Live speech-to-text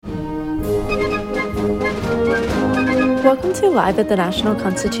Welcome to Live at the National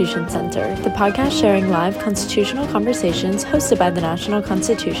Constitution Center, the podcast sharing live constitutional conversations hosted by the National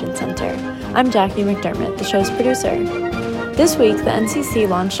Constitution Center. I'm Jackie McDermott, the show's producer. This week, the NCC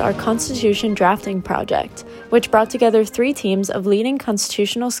launched our Constitution Drafting Project, which brought together 3 teams of leading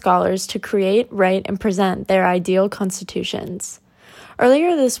constitutional scholars to create, write, and present their ideal constitutions.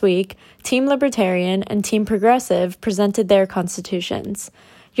 Earlier this week, Team Libertarian and Team Progressive presented their constitutions.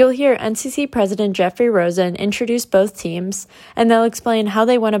 You'll hear NCC President Jeffrey Rosen introduce both teams, and they'll explain how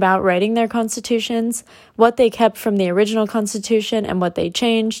they went about writing their constitutions, what they kept from the original constitution and what they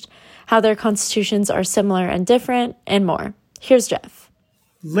changed, how their constitutions are similar and different, and more. Here's Jeff.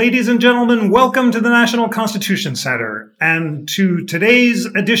 Ladies and gentlemen, welcome to the National Constitution Center and to today's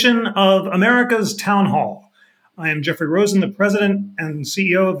edition of America's Town Hall. I am Jeffrey Rosen, the President and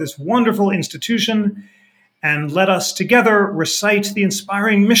CEO of this wonderful institution, and let us together recite the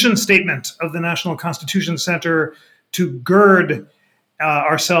inspiring mission statement of the National Constitution Center to gird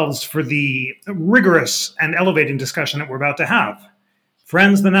ourselves for the rigorous and elevating discussion that we're about to have.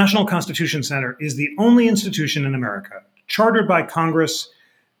 Friends, the National Constitution Center is the only institution in America chartered by Congress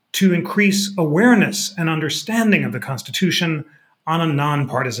to increase awareness and understanding of the Constitution on a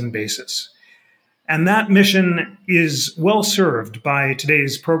nonpartisan basis. And that mission is well served by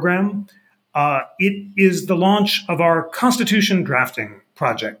today's program. It is the launch of our Constitution Drafting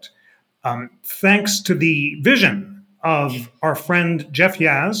Project. Thanks to the vision of our friend Jeff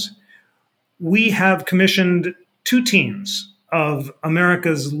Yaz, we have commissioned 2 teams of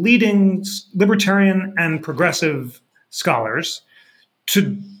America's leading libertarian and progressive scholars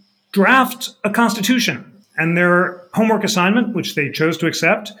to draft a constitution. And their homework assignment, which they chose to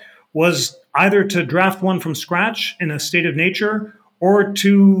accept, was either to draft one from scratch in a state of nature or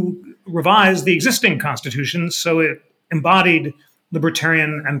to revise the existing constitution so it embodied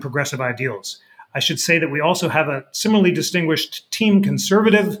libertarian and progressive ideals. I should say that we also have a similarly distinguished team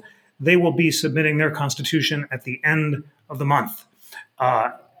conservative. They will be submitting their constitution at the end of the month.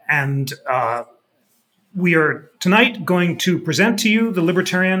 We are tonight going to present to you the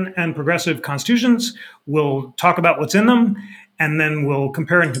libertarian and progressive constitutions. We'll talk about what's in them, and then we'll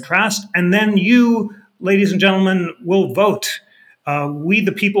compare and contrast. And then you, ladies and gentlemen, will vote. We,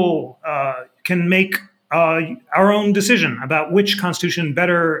 the people, can make our own decision about which constitution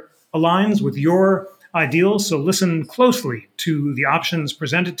better aligns with your ideals. So listen closely to the options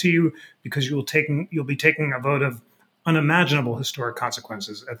presented to you, because you'll be taking a vote of unimaginable historic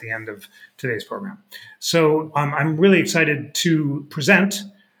consequences at the end of today's program. So I'm really excited to present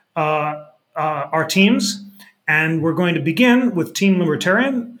our teams. And we're going to begin with Team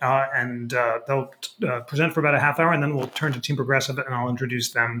Libertarian, and they'll present for about a half hour, and then we'll turn to Team Progressive, and I'll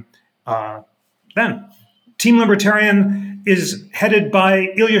introduce them then. Team Libertarian is headed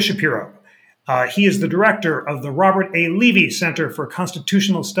by Ilya Shapiro. He is the director of the Robert A. Levy Center for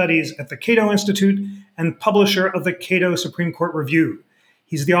Constitutional Studies at the Cato Institute and publisher of the Cato Supreme Court Review.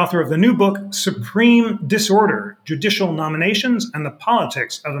 He's the author of the new book, Supreme Disorder: Judicial Nominations and the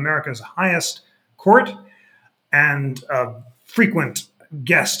Politics of America's Highest Court, and a frequent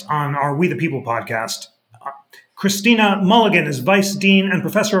guest on our We the People podcast. Christina Mulligan is Vice Dean and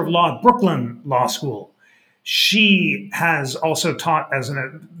Professor of Law at Brooklyn Law School. She has also taught as a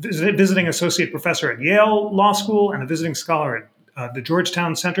visiting associate professor at Yale Law School and a visiting scholar at the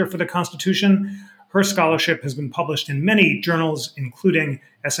Georgetown Center for the Constitution. Her scholarship has been published in many journals, including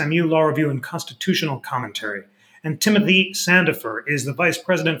SMU Law Review and Constitutional Commentary. And Timothy Sandifer is the Vice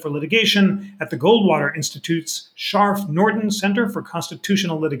President for Litigation at the Goldwater Institute's Scharf Norton Center for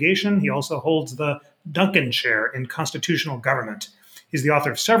Constitutional Litigation. He also holds the Duncan Chair in Constitutional Government. He's the author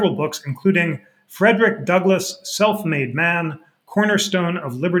of several books, including Frederick Douglass, Self-Made Man, Cornerstone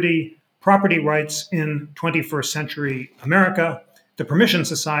of Liberty, Property Rights in 21st Century America, The Permission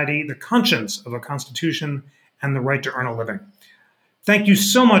Society, The Conscience of a Constitution, and The Right to Earn a Living. Thank you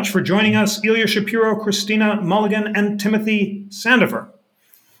so much for joining us, Ilya Shapiro, Christina Mulligan, and Timothy Sandifer.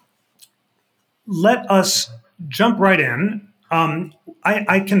 Let us jump right in.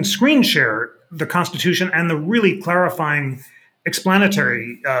 I can screen share the Constitution and the really clarifying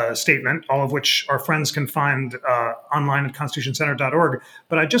explanatory statement, all of which our friends can find online at constitutioncenter.org.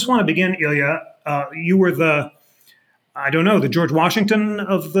 But I just want to begin, Ilya. You were the George Washington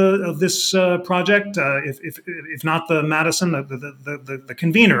of this project, if not the Madison, the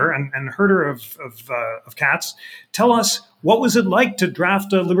convener and herder of cats. Tell us, what was it like to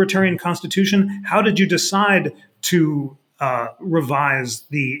draft a libertarian constitution? How did you decide to revise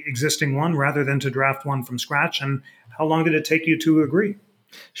the existing one rather than to draft one from scratch? And how long did it take you to agree?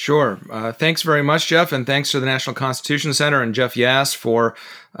 Sure. Thanks very much, Jeff, and thanks to the National Constitution Center and Jeff Yass for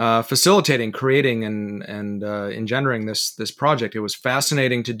facilitating, creating, and engendering this project. It was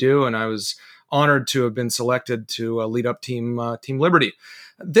fascinating to do, and I was honored to have been selected to lead up Team Liberty.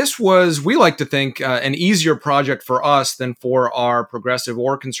 This was, we like to think, an easier project for us than for our progressive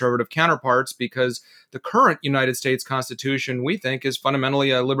or conservative counterparts, because the current United States Constitution, we think, is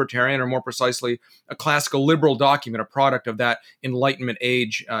fundamentally a libertarian, or more precisely, a classical liberal document, a product of that Enlightenment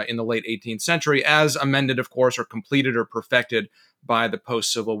age in the late 18th century, as amended, of course, or completed or perfected by the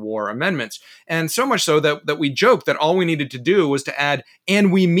post-Civil War amendments. And so much so that we joked that all we needed to do was to add,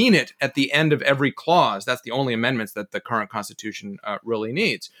 "and we mean it," at the end of every clause. That's the only amendments that the current Constitution really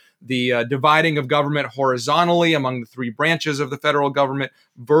needs. The dividing of government horizontally among the three branches of the federal government,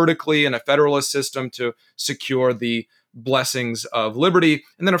 vertically in a federalist system to secure the blessings of liberty.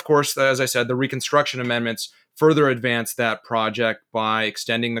 And then, of course, as I said, the Reconstruction Amendments further advanced that project by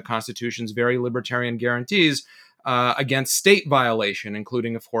extending the Constitution's very libertarian guarantees against state violation,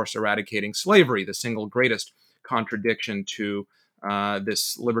 including, of course, eradicating slavery, the single greatest contradiction to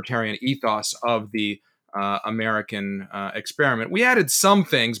this libertarian ethos of the American experiment. We added some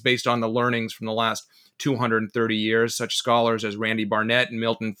things based on the learnings from the last 230 years, such scholars as Randy Barnett and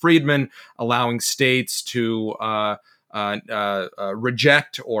Milton Friedman, allowing states to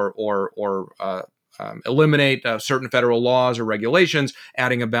reject or eliminate certain federal laws or regulations,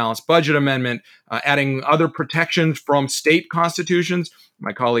 adding a balanced budget amendment, adding other protections from state constitutions.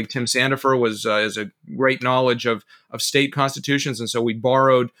 My colleague Tim Sandifer has a great knowledge of state constitutions, and so we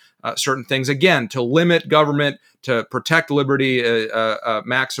borrowed certain things, again, to limit government, to protect liberty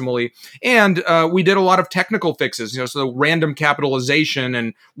maximally. And we did a lot of technical fixes, so random capitalization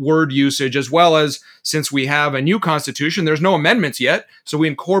and word usage, as well as, since we have a new constitution, there's no amendments yet, so we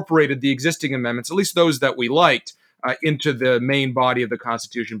incorporated the existing amendments, at least those that we liked, into the main body of the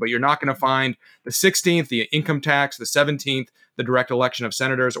Constitution. But you're not going to find the 16th, the income tax, the 17th, the direct election of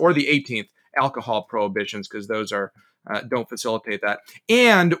senators, or the 18th, alcohol prohibitions, because those don't facilitate that.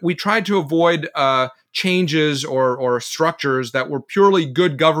 And we tried to avoid changes or structures that were purely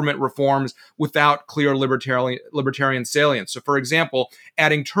good government reforms without clear libertarian salience. So, for example,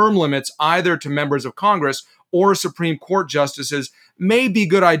 adding term limits either to members of Congress or Supreme Court justices may be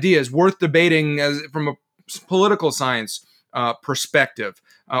good ideas, worth debating from a political science perspective,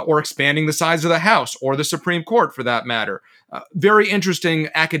 or expanding the size of the House or the Supreme Court, for that matter. Very interesting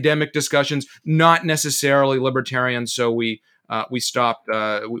academic discussions, not necessarily libertarian, so we stopped.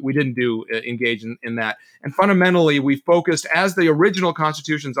 We didn't engage in that. And fundamentally, we focused, as the original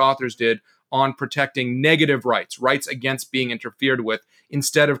Constitution's authors did, on protecting negative rights against being interfered with,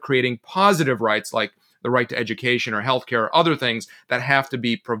 instead of creating positive rights like the right to education or healthcare or other things that have to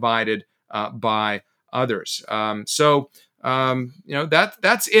be provided by others. That's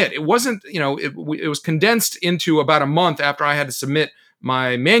it. It wasn't, it was condensed into about a month after I had to submit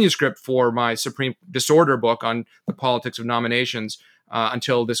my manuscript for my Supreme Disorder book on the politics of nominations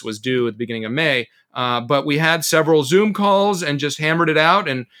until this was due at the beginning of May. But we had several Zoom calls and just hammered it out.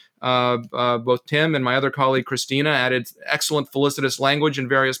 And both Tim and my other colleague, Christina, added excellent felicitous language in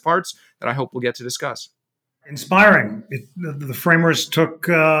various parts that I hope we'll get to discuss. Inspiring. The framers took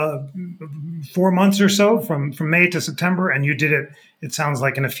 4 months or so, from May to September, and you did it, it sounds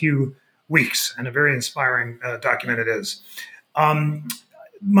like, in a few weeks, and a very inspiring document it is.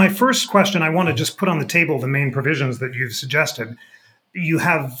 My first question, I want to just put on the table the main provisions that you've suggested. You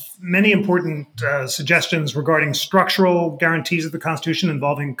have many important suggestions regarding structural guarantees of the Constitution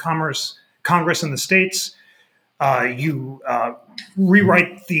involving Congress and the states. You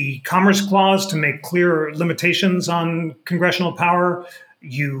rewrite the Commerce Clause to make clear limitations on congressional power.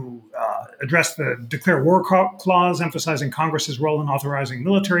 You address the Declare War Clause, emphasizing Congress's role in authorizing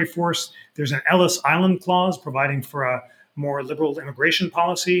military force. There's an Ellis Island Clause providing for a more liberal immigration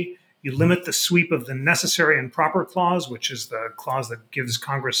policy. You limit the sweep of the Necessary and Proper Clause, which is the clause that gives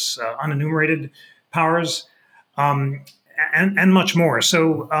Congress unenumerated powers, and much more.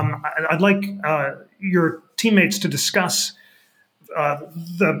 So I'd like your teammates to discuss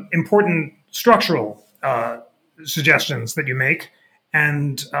the important structural suggestions that you make.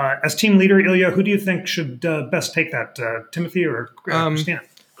 And as team leader, Ilya, who do you think should best take that, Timothy or Christina?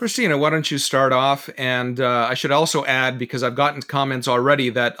 Christina, why don't you start off? And I should also add, because I've gotten comments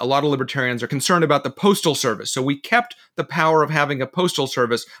already, that a lot of libertarians are concerned about the Postal Service. So we kept the power of having a postal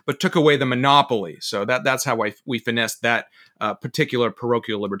service, but took away the monopoly. So that's how we finessed that particular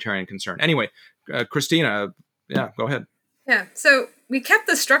parochial libertarian concern. Anyway, Christina, go ahead. Yeah, so we kept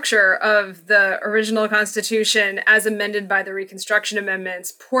the structure of the original Constitution as amended by the Reconstruction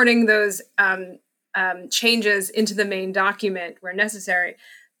Amendments, porting those changes into the main document where necessary.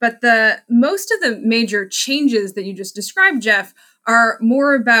 But the most of the major changes that you just described, Jeff, are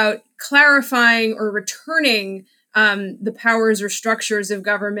more about clarifying or returning the powers or structures of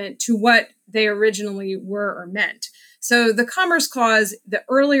government to what they originally were or meant. So the Commerce Clause, the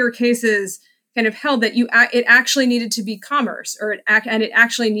earlier cases kind of held that it actually needed to be commerce, and it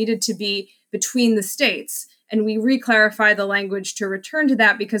actually needed to be between the states. And we reclarify the language to return to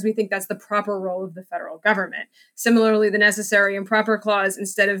that because we think that's the proper role of the federal government. Similarly, the necessary and proper clause,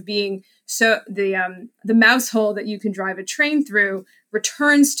 instead of being the mouse hole that you can drive a train through,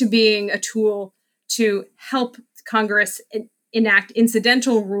 returns to being a tool to help Congress enact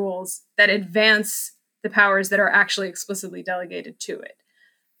incidental rules that advance the powers that are actually explicitly delegated to it.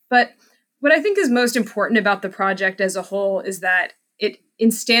 But what I think is most important about the project as a whole is that it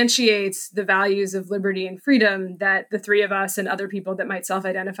instantiates the values of liberty and freedom that the three of us and other people that might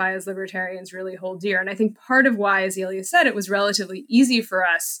self-identify as libertarians really hold dear. And I think part of why, as Elia said, it was relatively easy for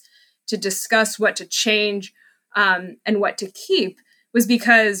us to discuss what to change and what to keep was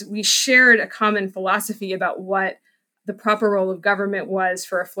because we shared a common philosophy about what the proper role of government was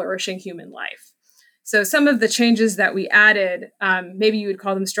for a flourishing human life. So some of the changes that we added, maybe you would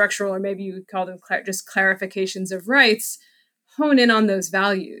call them structural, or maybe you would call them just clarifications of rights, hone in on those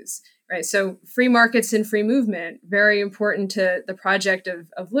values, right? So free markets and free movement, very important to the project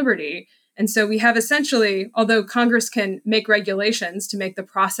of liberty. And so we have essentially, although Congress can make regulations to make the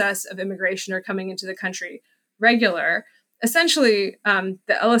process of immigration or coming into the country regular, essentially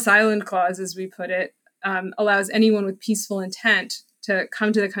the Ellis Island Clause, as we put it, allows anyone with peaceful intent to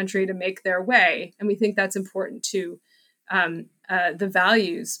come to the country to make their way. And we think that's important to the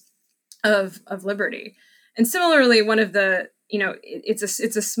values of liberty. And similarly, one of the,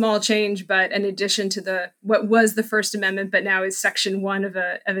 it's a small change, but in addition to what was the First Amendment, but now is Section 1 of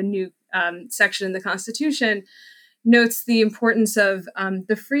a new section in the Constitution, notes the importance of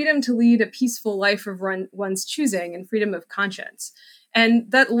the freedom to lead a peaceful life of one's choosing and freedom of conscience.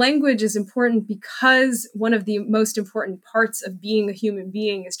 And that language is important because one of the most important parts of being a human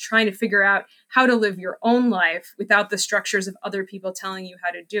being is trying to figure out how to live your own life without the structures of other people telling you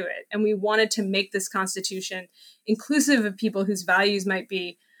how to do it. And we wanted to make this Constitution inclusive of people whose values might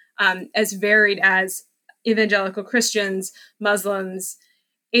be as varied as evangelical Christians, Muslims,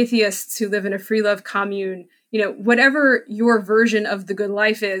 atheists who live in a free love commune. Whatever your version of the good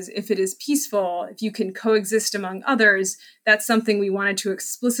life is, if it is peaceful, if you can coexist among others, that's something we wanted to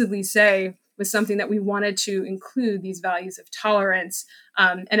explicitly say was something that we wanted to include these values of tolerance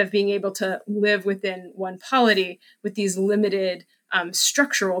and of being able to live within one polity with these limited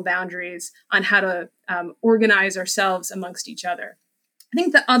structural boundaries on how to organize ourselves amongst each other. I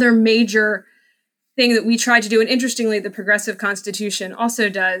think the other major thing that we tried to do, and interestingly, the Progressive Constitution also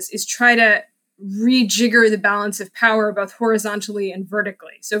does, is try to rejigger the balance of power both horizontally and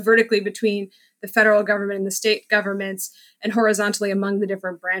vertically. So vertically between the federal government and the state governments, and horizontally among the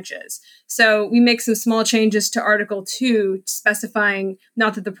different branches. So we make some small changes to Article 2, specifying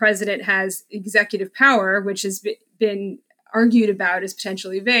not that the president has executive power, which has been argued about as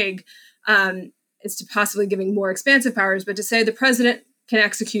potentially vague, as to possibly giving more expansive powers, but to say the president can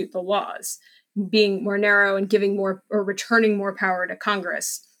execute the laws, being more narrow and giving more or returning more power to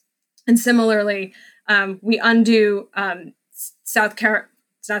Congress. And similarly, we undo South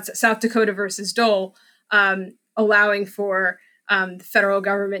Dakota versus Dole, allowing for the federal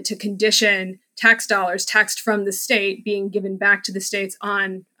government to condition tax dollars taxed from the state being given back to the states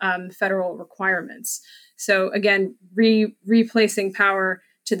on federal requirements. So again, replacing power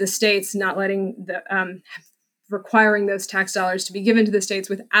to the states, not letting requiring those tax dollars to be given to the states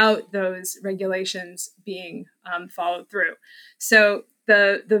without those regulations being followed through. So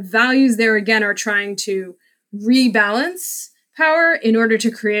the values there, again, are trying to rebalance power in order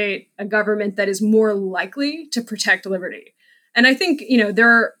to create a government that is more likely to protect liberty. And I think, there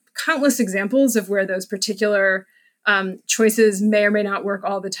are countless examples of where those particular choices may or may not work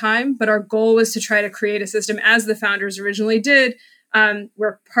all the time. But our goal was to try to create a system, as the founders originally did,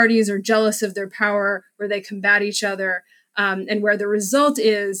 where parties are jealous of their power, where they combat each other, and where the result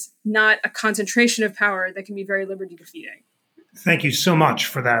is not a concentration of power that can be very liberty defeating. Thank you so much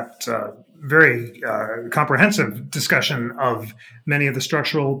for that very comprehensive discussion of many of the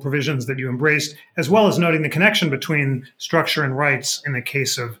structural provisions that you embraced, as well as noting the connection between structure and rights in the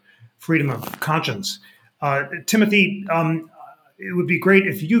case of freedom of conscience. Timothy, it would be great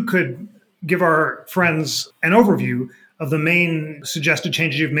if you could give our friends an overview of the main suggested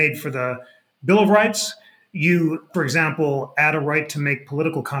changes you've made for the Bill of Rights. You, for example, add a right to make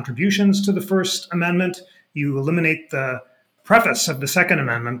political contributions to the First Amendment. You eliminate the preface of the Second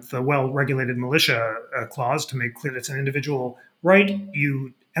Amendment, the well-regulated militia clause, to make clear that it's an individual right.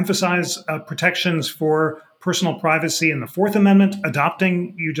 You emphasize protections for personal privacy in the Fourth Amendment,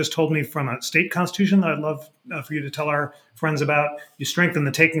 adopting, you just told me, from a state constitution that I'd love for you to tell our friends about. You strengthen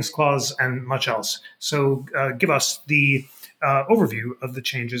the Takings Clause and much else. So give us the overview of the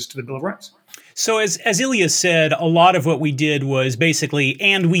changes to the Bill of Rights. So as Ilya said, a lot of what we did was basically,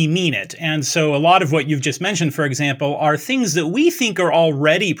 and we mean it. And so a lot of what you've just mentioned, for example, are things that we think are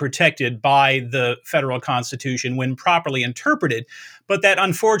already protected by the federal Constitution when properly interpreted, but that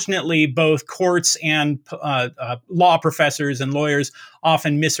unfortunately both courts and law professors and lawyers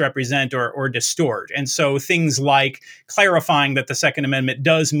often misrepresent or distort. And so things like clarifying that the Second Amendment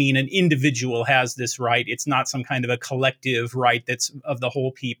does mean an individual has this right. It's not some kind of a collective right that's of the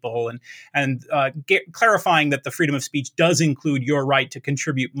whole people. And clarifying that the freedom of speech does include your right to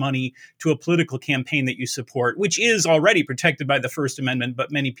contribute money to a political campaign that you support, which is already protected by the First Amendment,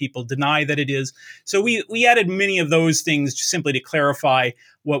 but many people deny that it is. So we added many of those things simply to clarify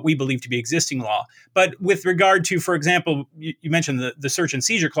what we believe to be existing law. But with regard to, for example, you mentioned the search and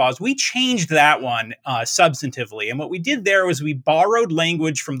seizure clause, we changed that one substantively. And what we did there was we borrowed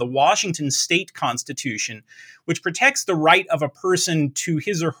language from the Washington state constitution, which protects the right of a person to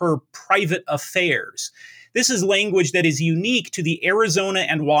his or her private affairs. This is language that is unique to the Arizona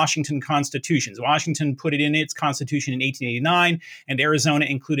and Washington constitutions. Washington put it in its constitution in 1889, and Arizona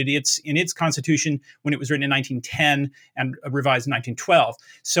included it in its constitution when it was written in 1910 and revised in 1912.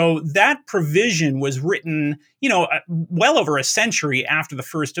 So that provision was written, well over a century after the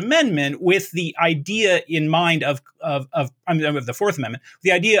First Amendment, with the idea in mind of the Fourth Amendment,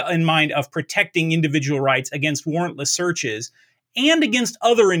 the idea in mind of protecting individual rights against warrantless searches and against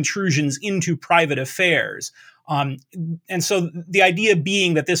other intrusions into private affairs. And so the idea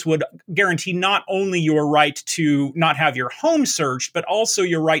being that this would guarantee not only your right to not have your home searched, but also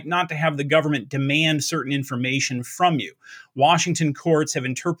your right not to have the government demand certain information from you. Washington courts have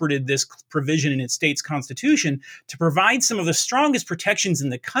interpreted this provision in its state's constitution to provide some of the strongest protections in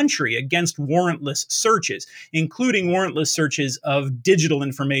the country against warrantless searches, including warrantless searches of digital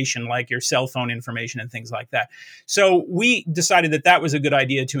information like your cell phone information and things like that. So we decided that that was a good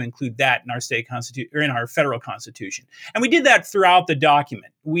idea to include that in our state constitution or in our federal constitution. And we did that throughout the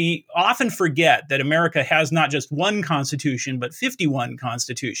document. We often forget that America has not just one constitution, but 51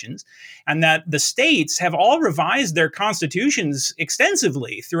 constitutions, and that the states have all revised their constitutions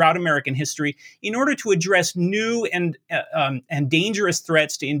extensively throughout American history in order to address new and dangerous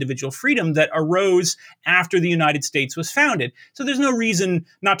threats to individual freedom that arose after the United States was founded. So there's no reason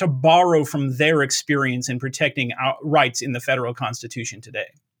not to borrow from their experience in protecting our rights in the federal Constitution today.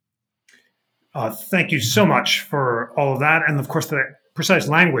 Thank you so much for all of that. And of course, the precise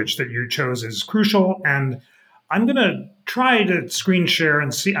language that you chose is crucial. And I'm going to try to screen share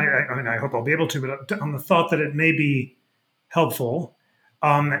and see. I hope I'll be able to, but on the thought that it may be helpful.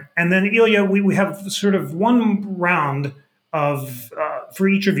 And then, Ilya, we have sort of one round of for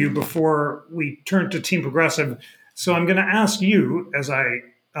each of you before we turn to Team Progressive. So I'm going to ask you, as I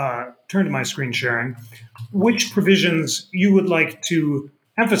turn to my screen sharing, which provisions you would like to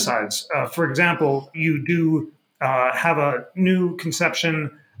emphasize. For example, you do have a new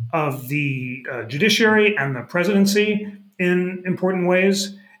conception of the judiciary and the presidency in important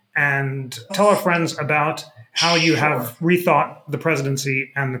ways, and tell our friends about how you have rethought the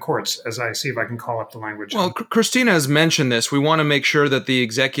presidency and the courts, as I see if I can call up the language. Well, Christina has mentioned this. We want to make sure that the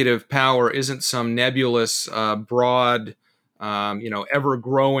executive power isn't some nebulous, broad,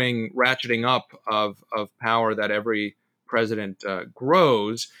 ever-growing ratcheting up of power that every president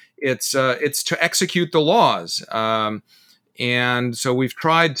grows. It's to execute the laws, and so we've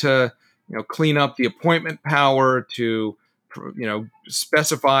tried to clean up the appointment power, to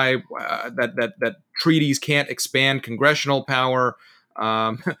specify that treaties can't expand congressional power.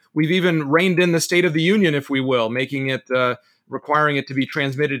 We've even reined in the State of the Union, if we will, making it requiring it to be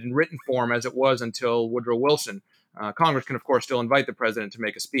transmitted in written form as it was until Woodrow Wilson. Congress can, of course, still invite the president to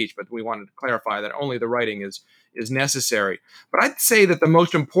make a speech, but we wanted to clarify that only the writing is necessary. But I'd say that the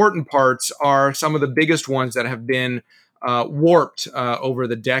most important parts are some of the biggest ones that have been warped over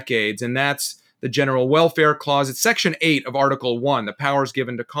the decades, and that's the General Welfare Clause. It's Section 8 of Article 1, the powers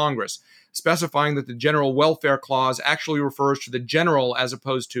given to Congress, specifying that the General Welfare Clause actually refers to the general as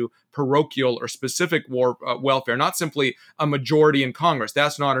opposed to parochial or specific welfare, not simply a majority in Congress.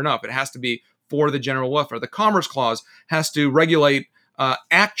 That's not enough. It has to be for the general welfare. The Commerce Clause has to regulate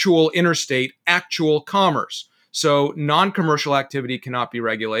actual interstate, actual commerce. So non-commercial activity cannot be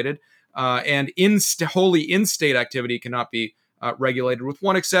regulated, and wholly in-state activity cannot be regulated, with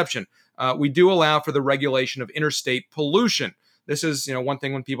one exception. We do allow for the regulation of interstate pollution. this is, one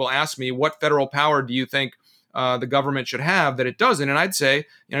thing when people ask me, what federal power do you think the government should have that it doesn't? And I'd say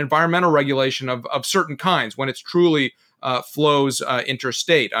environmental regulation of certain kinds when it's truly flows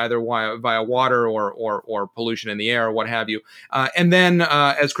interstate, either via water or pollution in the air or what have you. And then,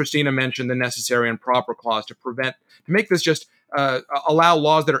 as Christina mentioned, the necessary and proper clause to make this just allow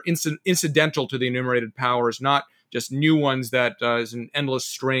laws that are incidental to the enumerated powers, not just new ones that is an endless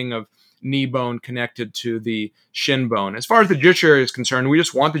string of knee bone connected to the shin bone. As far as the judiciary is concerned, we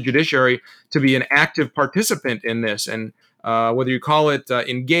just want the judiciary to be an active participant in this. And whether you call it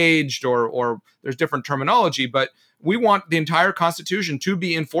engaged or there's different terminology, but we want the entire Constitution to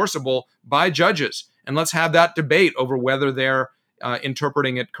be enforceable by judges. And let's have that debate over whether they're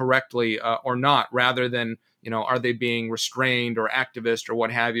interpreting it correctly or not, rather than, are they being restrained or activist or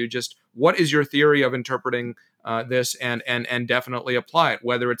what have you? Just what is your theory of interpreting this and definitely apply it,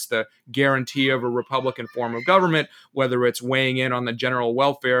 whether it's the guarantee of a Republican form of government, whether it's weighing in on the general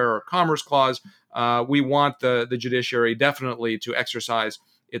welfare or commerce clause. We want the judiciary definitely to exercise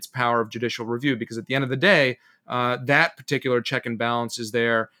its power of judicial review, because at the end of the day, that particular check and balance is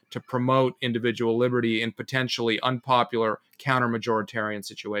there to promote individual liberty in potentially unpopular counter-majoritarian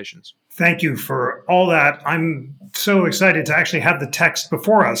situations. Thank you for all that. I'm so excited to actually have the text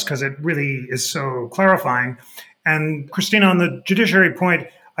before us because it really is so clarifying. And Christina, on the judiciary point,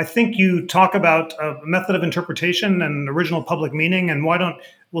 I think you talk about a method of interpretation and original public meaning, and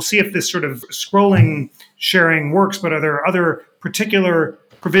we'll see if this sort of scrolling sharing works, but are there other particular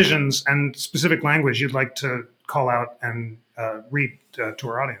provisions and specific language you'd like to call out and read to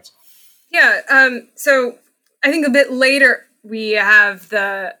our audience? Yeah, so I think a bit later we have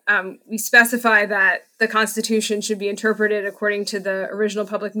we specify that the Constitution should be interpreted according to the original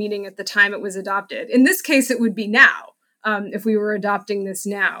public meaning at the time it was adopted. In this case, it would be now, if we were adopting this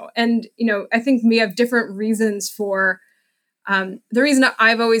now. And, I think we have different reasons for the reason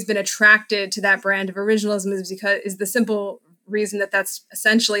I've always been attracted to that brand of originalism is the simple reason that that's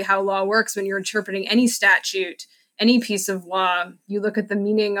essentially how law works. When you're interpreting any statute, any piece of law, you look at the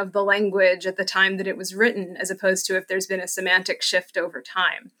meaning of the language at the time that it was written, as opposed to if there's been a semantic shift over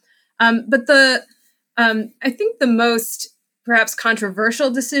time. But I think the most perhaps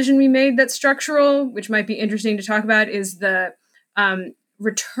controversial decision we made that's structural, which might be interesting to talk about, is the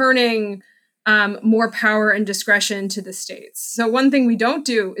returning more power and discretion to the states. So one thing we don't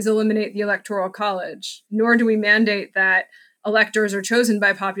do is eliminate the Electoral College, nor do we mandate that electors are chosen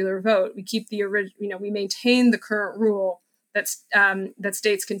by popular vote. We keep we maintain the current rule that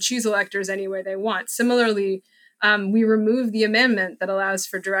states can choose electors any way they want. Similarly, we remove the amendment that allows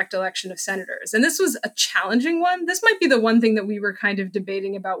for direct election of senators. And this was a challenging one. This might be the one thing that we were kind of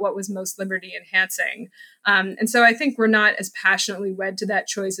debating about what was most liberty enhancing. And so I think we're not as passionately wed to that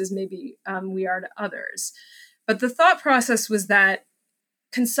choice as maybe we are to others. But the thought process was that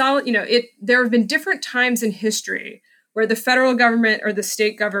there have been different times in history where the federal government or the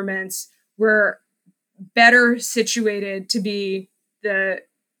state governments were better situated to be the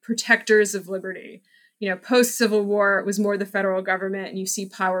protectors of liberty. Post-Civil War, it was more the federal government, and you see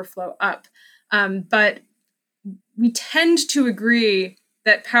power flow up. But we tend to agree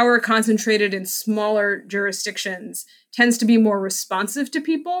that power concentrated in smaller jurisdictions tends to be more responsive to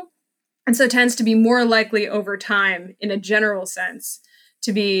people, and so tends to be more likely over time, in a general sense,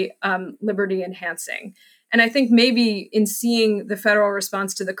 to be liberty enhancing. And I think maybe in seeing the federal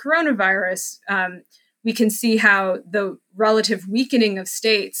response to the coronavirus, we can see how the relative weakening of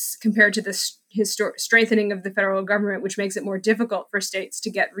states compared to the strengthening of the federal government, which makes it more difficult for states to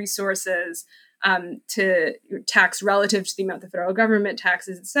get resources to tax relative to the amount the federal government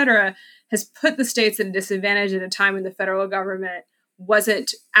taxes, et cetera, has put the states at a disadvantage at a time when the federal government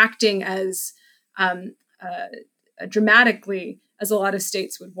wasn't acting as dramatically as a lot of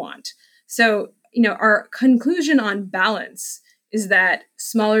states would want. So, our conclusion on balance is that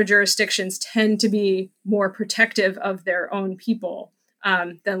smaller jurisdictions tend to be more protective of their own people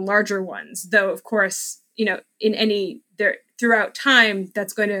than larger ones. Though, of course, throughout time,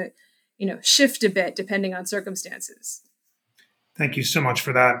 that's going to, shift a bit depending on circumstances. Thank you so much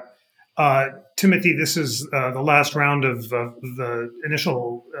for that. Timothy, this is the last round of the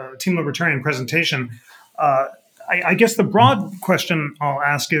initial Team Libertarian presentation. I guess the broad question I'll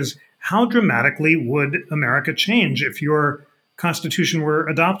ask is, how dramatically would America change if your Constitution were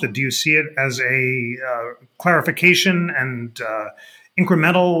adopted? Do you see it as a clarification and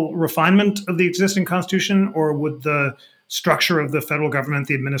incremental refinement of the existing Constitution, or would the structure of the federal government,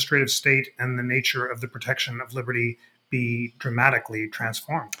 the administrative state, and the nature of the protection of liberty be dramatically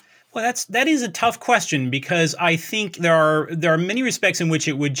transformed? Well, that is a tough question because I think there are many respects in which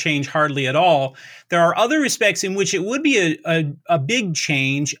it would change hardly at all. There are other respects in which it would be a big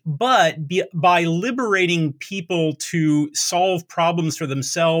change, but by liberating people to solve problems for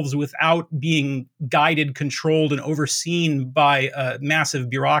themselves without being guided, controlled, and overseen by a massive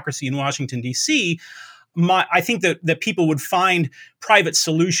bureaucracy in Washington, D.C., I think that people would find private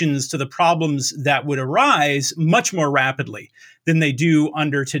solutions to the problems that would arise much more rapidly than they do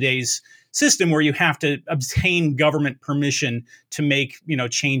under today's system, where you have to obtain government permission to make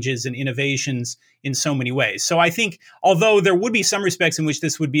changes and innovations in so many ways. So I think, although there would be some respects in which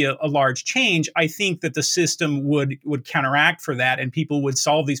this would be a large change, I think that the system would counteract for that, and people would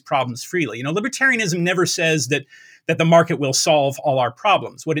solve these problems freely. Libertarianism never says that the market will solve all our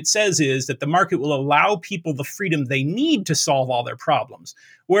problems. What it says is that the market will allow people the freedom they need to solve all their problems.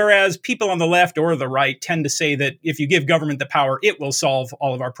 Whereas people on the left or the right tend to say that if you give government the power, it will solve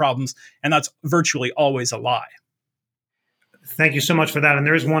all of our problems. And that's virtually always a lie. Thank you so much for that. And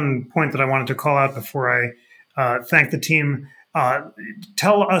there is one point that I wanted to call out before I thank the team.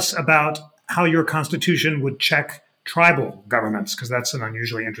 Tell us about how your constitution would check tribal governments, because that's an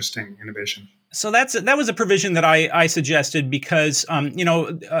unusually interesting innovation. So that was a provision that I suggested because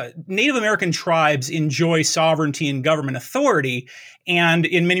Native American tribes enjoy sovereignty and government authority, and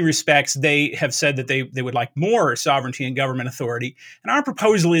in many respects they have said that they would like more sovereignty and government authority. And our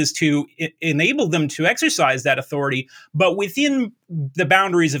proposal is to enable them to exercise that authority, but within the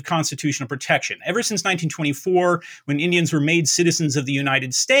boundaries of constitutional protection. Ever since 1924, when Indians were made citizens of the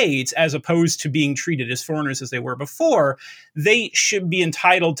United States, as opposed to being treated as foreigners as they were before, they should be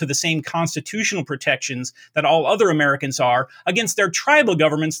entitled to the same constitutional protections that all other Americans are against their tribal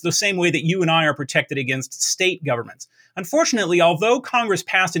governments, the same way that you and I are protected against state governments. Unfortunately, although Congress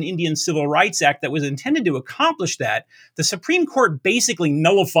passed an Indian Civil Rights Act that was intended to accomplish that, the Supreme Court basically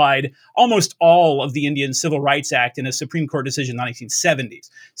nullified almost all of the Indian Civil Rights Act in a Supreme Court decision in the 1970s.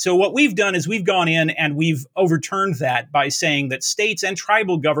 So what we've done is we've gone in and we've overturned that by saying that states and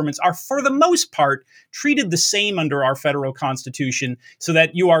tribal governments are, for the most part, treated the same under our federal constitution, so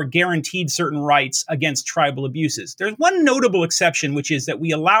that you are guaranteed certain rights against tribal abuses. There's one notable exception, which is that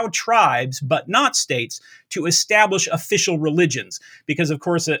we allow tribes, but not states, to establish official religions, because, of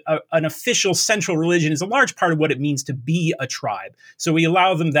course, an official central religion is a large part of what it means to be a tribe. So we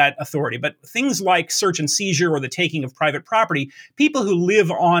allow them that authority. But things like search and seizure or the taking of private property, people who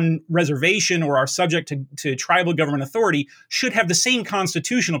live on reservation or are subject to tribal government authority should have the same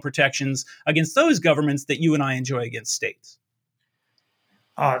constitutional protections against those governments that you and I enjoy against states.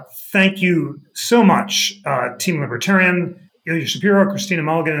 Thank you so much, Team Libertarian, Ilya Shapiro, Christina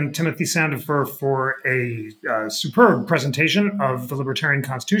Mulligan, and Timothy Sandifer for a superb presentation of the Libertarian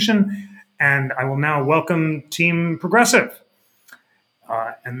Constitution. And I will now welcome Team Progressive.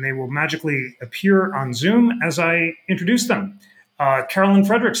 And they will magically appear on Zoom as I introduce them. Carolyn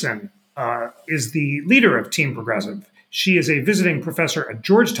Fredrickson is the leader of Team Progressive. She is a visiting professor at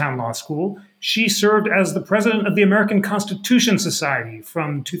Georgetown Law School. She served as the president of the American Constitution Society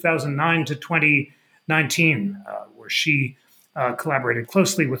from 2009 to 2019, where she collaborated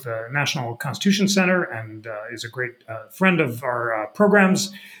closely with the National Constitution Center and is a great friend of our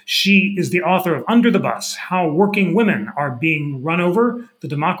programs. She is the author of Under the Bus: How Working Women Are Being Run Over, The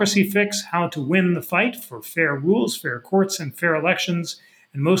Democracy Fix, How to Win the Fight for Fair Rules, Fair Courts, and Fair Elections,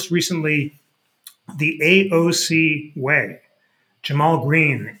 and most recently, The AOC Way. Jamal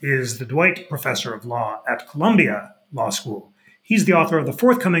Green is the Dwight Professor of Law at Columbia Law School. He's the author of the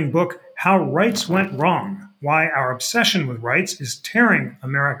forthcoming book, How Rights Went Wrong: Why Our Obsession with Rights is Tearing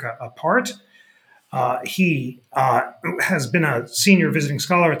America Apart. He has been a senior visiting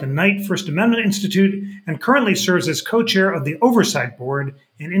scholar at the Knight First Amendment Institute and currently serves as co-chair of the Oversight Board,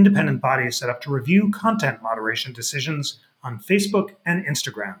 an independent body set up to review content moderation decisions on Facebook and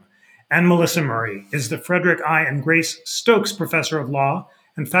Instagram. And Melissa Murray is the Frederick I. and Grace Stokes Professor of Law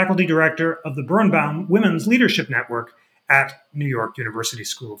and Faculty Director of the Birnbaum Women's Leadership Network at New York University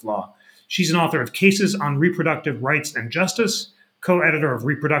School of Law. She's an author of Cases on Reproductive Rights and Justice, co-editor of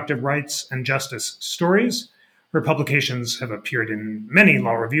Reproductive Rights and Justice Stories. Her publications have appeared in many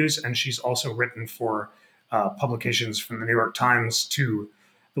law reviews, and she's also written for publications from the New York Times to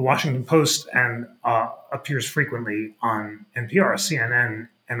the Washington Post, and appears frequently on NPR, CNN,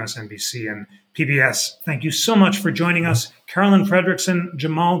 MSNBC, and PBS. Thank you so much for joining us, Carolyn Fredrickson,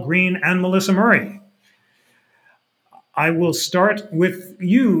 Jamal Green, and Melissa Murray. I will start with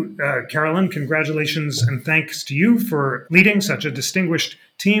you, Carolyn. Congratulations and thanks to you for leading such a distinguished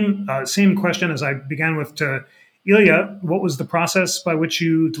team. Same question as I began with to Ilya. What was the process by which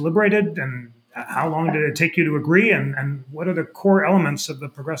you deliberated, and How long did it take you to agree, and what are the core elements of the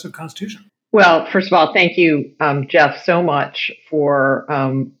Progressive Constitution? Well, first of all, thank you, Jeff, so much for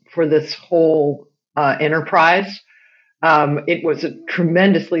this whole enterprise. It was a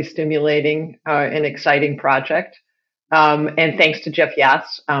tremendously stimulating and exciting project. And thanks to Jeff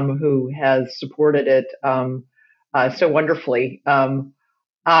Yass, who has supported it so wonderfully.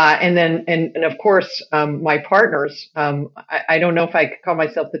 And then, and of course, my partners. I don't know if I could call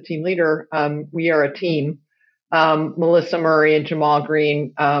myself the team leader. We are a team. Melissa Murray and Jamal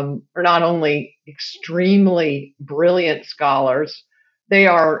Green are not only extremely brilliant scholars, they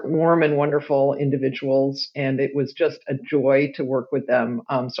are warm and wonderful individuals, and it was just a joy to work with them.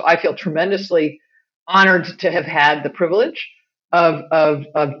 So I feel tremendously honored to have had the privilege of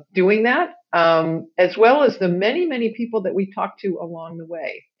doing that, as well as the many, many people that we talked to along the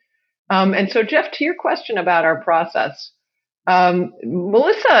way. And so, Jeff, to your question about our process,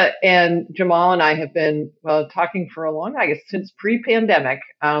 Melissa and Jamal and I have been talking for a long, I guess, since pre-pandemic,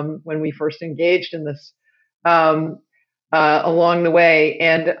 when we first engaged in this along the way.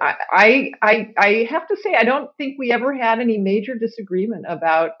 And I have to say, I don't think we ever had any major disagreement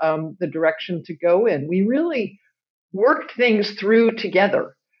about the direction to go in. We really worked things through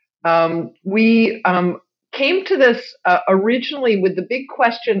together. We came to this originally with the big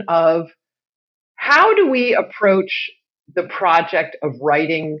question of how do we approach the project of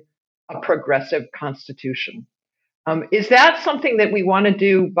writing a progressive constitution? Is that something that we want to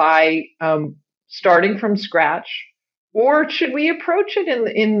do by starting from scratch, or should we approach it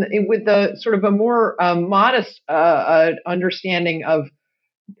in with the sort of a more modest understanding of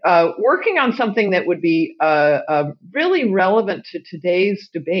working on something that would be really relevant to today's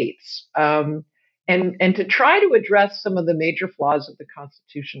debates, and to try to address some of the major flaws of the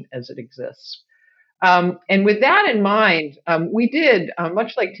Constitution as it exists? And with that in mind, we did,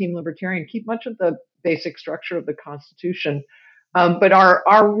 much like Team Libertarian, keep much of the basic structure of the Constitution. But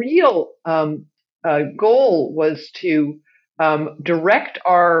our real goal was to direct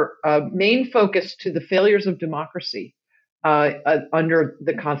our main focus to the failures of democracy under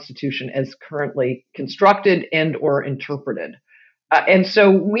the Constitution as currently constructed and or interpreted. And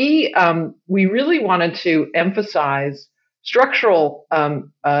so we really wanted to emphasize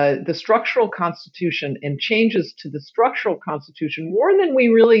the structural Constitution and changes to the structural Constitution more than we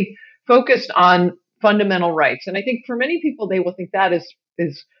really focused on fundamental rights. And I think for many people, they will think that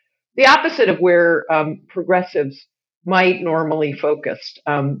is the opposite of where progressives might normally focus.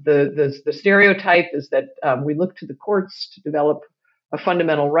 The stereotype is that we look to the courts to develop a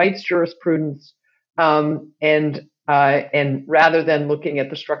fundamental rights jurisprudence, and rather than looking at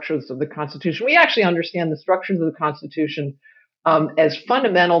the structures of the Constitution, we actually understand the structures of the Constitution as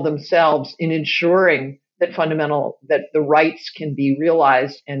fundamental themselves in ensuring that the rights can be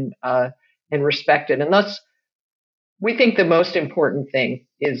realized and respected. And thus, we think the most important thing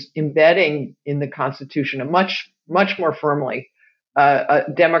is embedding in the Constitution a much more firmly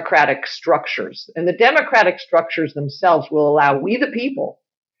democratic structures. And the democratic structures themselves will allow we the people,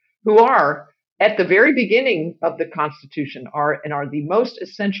 who are at the very beginning of the Constitution, are the most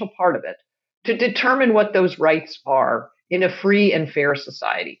essential part of it, to determine what those rights are in a free and fair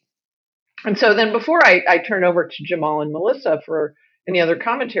society. And so then before I turn over to Jamal and Melissa for any other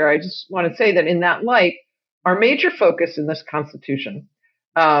commentary, I just want to say that in that light, our major focus in this Constitution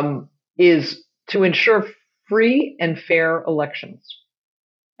is to ensure free and fair elections,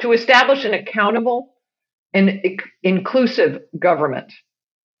 to establish an accountable and inclusive government,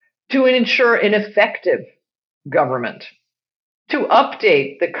 to ensure an effective government, to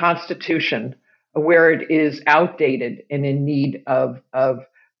update the Constitution where it is outdated and in need of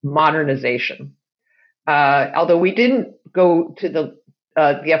modernization. Although we didn't go to the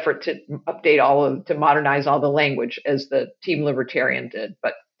effort to to modernize all the language as the Team Libertarian did,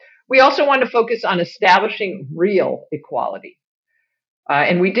 but we also wanted to focus on establishing real equality.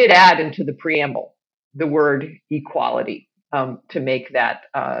 And we did add into the preamble the word equality to make that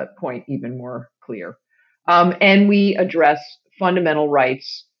point even more clear. And we address fundamental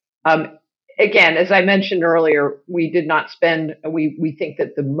rights. Again, as I mentioned earlier, we think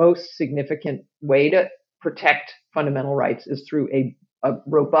that the most significant way to protect fundamental rights is through a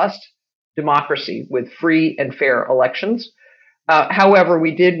robust democracy with free and fair elections. However,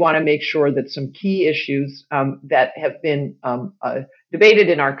 we did want to make sure that some key issues that have been debated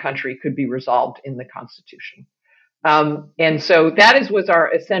in our country could be resolved in the Constitution. And so that was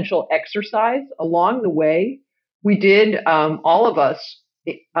our essential exercise. Along the way, we did, all of us,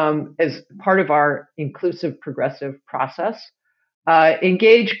 as part of our inclusive progressive process,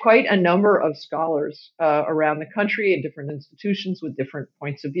 engaged quite a number of scholars around the country in different institutions with different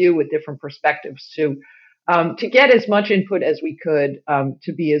points of view, with different perspectives, to get as much input as we could,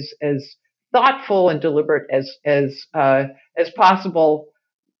 to be as thoughtful and deliberate as possible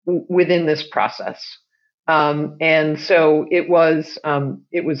within this process. And so it was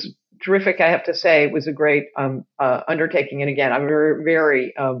terrific. I have to say, it was a great undertaking. And again, I'm very,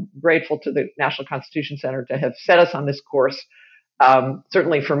 very grateful to the National Constitution Center to have set us on this course.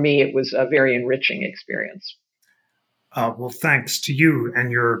 Certainly for me, it was a very enriching experience. Well, thanks to you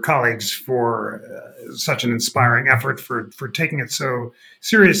and your colleagues for such an inspiring effort, for taking it so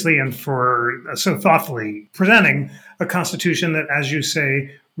seriously and for so thoughtfully presenting a constitution that, as you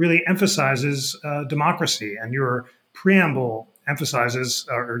say, really emphasizes democracy. And your preamble emphasizes,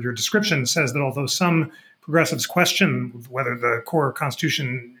 or your description says, that although some progressives question whether the core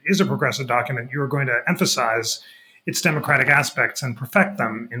constitution is a progressive document, you're going to emphasize its democratic aspects and perfect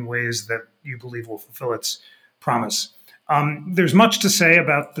them in ways that you believe will fulfill its promise. There's much to say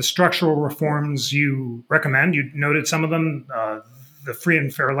about the structural reforms you recommend. You noted some of them. The free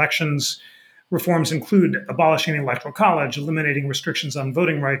and fair elections reforms include abolishing the Electoral College, eliminating restrictions on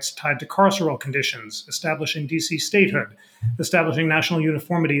voting rights tied to carceral conditions, establishing DC statehood, establishing national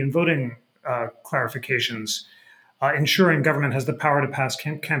uniformity in voting clarifications, ensuring government has the power to pass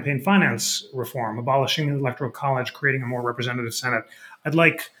campaign finance reform, abolishing the Electoral College, creating a more representative Senate. I'd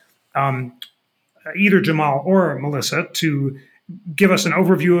like either Jamal or Melissa to give us an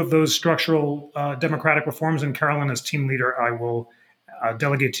overview of those structural democratic reforms. And Carolyn, as team leader, I will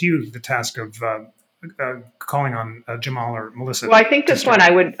delegate to you the task of calling on Jamal or Melissa. Well, I think this one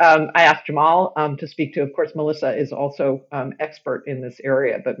I asked Jamal to speak to. Of course, Melissa is also expert in this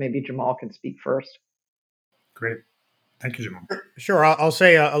area, but maybe Jamal can speak first. Great. Thank you, Jamal. Sure. I'll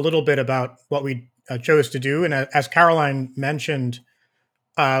say a little bit about what we chose to do. And as Caroline mentioned,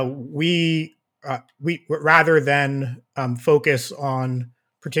 we rather than focus on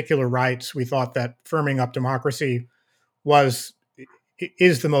particular rights, we thought that firming up democracy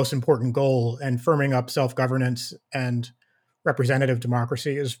is the most important goal, and firming up self-governance and representative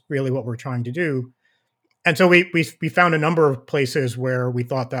democracy is really what we're trying to do. And so we found a number of places where we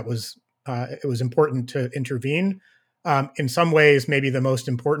thought that it was important to intervene. In some ways, maybe the most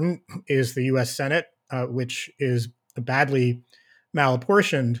important is the U.S. Senate, which is badly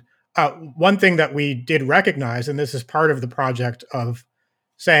malapportioned. One thing that we did recognize, and this is part of the project of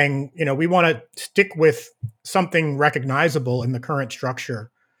saying, we want to stick with something recognizable in the current structure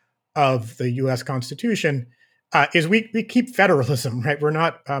of the U.S. Constitution, is we keep federalism, right? We're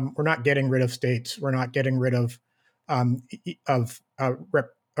not getting rid of states. We're not getting rid of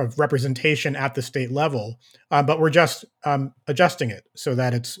representation at the state level, but we're just adjusting it so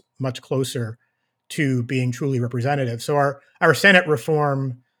that it's much closer to being truly representative. So our Senate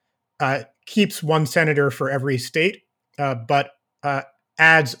reform keeps one senator for every state, but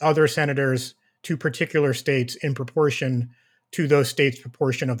adds other senators to particular states in proportion to those states'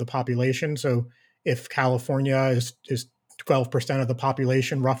 proportion of the population. So if California is 12% of the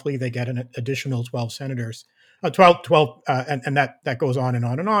population, roughly, they get an additional 12 senators. 12, and that goes on and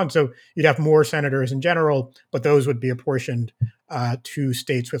on and on. So you'd have more senators in general, but those would be apportioned to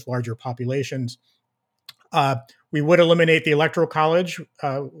states with larger populations. We would eliminate the Electoral College.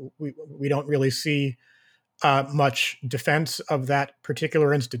 We don't really see much defense of that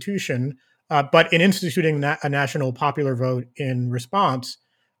particular institution. But in instituting a national popular vote in response,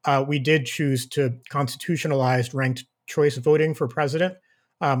 we did choose to constitutionalize ranked choice voting for president.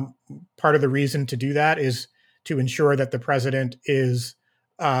 Part of the reason to do that is to ensure that the president is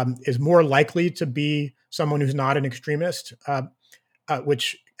more likely to be someone who's not an extremist,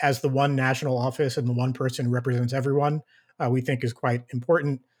 which, as the one national office and the one person who represents everyone, we think is quite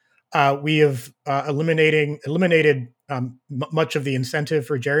important. We have eliminated much of the incentive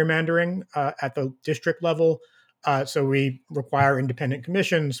for gerrymandering at the district level. So we require independent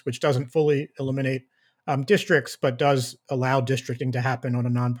commissions, which doesn't fully eliminate districts, but does allow districting to happen on a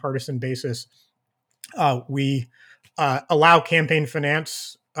nonpartisan basis. We allow campaign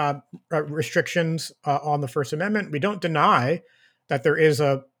finance restrictions on the First Amendment. We don't deny that there is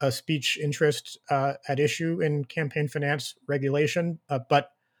a speech interest at issue in campaign finance regulation,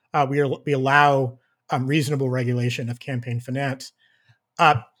 but we allow reasonable regulation of campaign finance.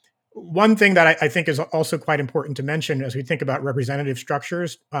 One thing that I think is also quite important to mention as we think about representative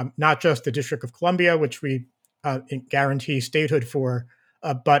structures, not just the District of Columbia, which we guarantee statehood for,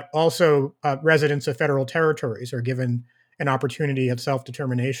 but also residents of federal territories are given an opportunity at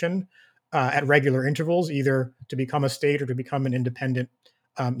self-determination at regular intervals, either to become a state or to become an independent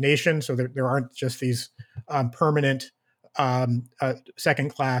nation. So there aren't just these permanent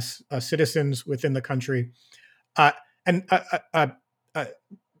second-class citizens within the country. And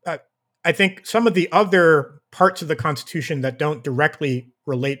I think some of the other parts of the Constitution that don't directly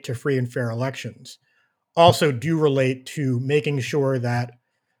relate to free and fair elections also do relate to making sure that,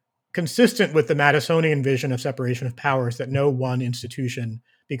 consistent with the Madisonian vision of separation of powers, that no one institution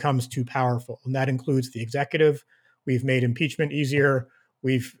becomes too powerful. And that includes the executive. We've made impeachment easier.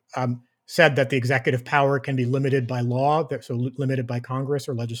 We've said that the executive power can be limited by law, so limited by Congress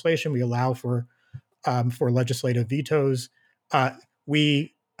or legislation. We allow for legislative vetoes.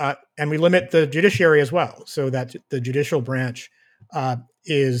 We limit the judiciary as well, so that the judicial branch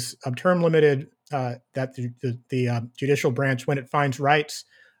is term limited. That the judicial branch, when it finds rights,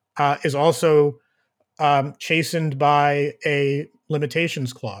 is also chastened by a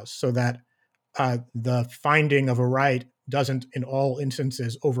limitations clause, so that the finding of a right doesn't, in all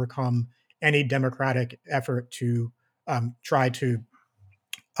instances, overcome any democratic effort to try to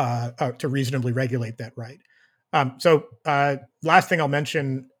reasonably regulate that right. So last thing I'll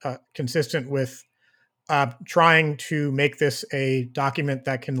mention, consistent with trying to make this a document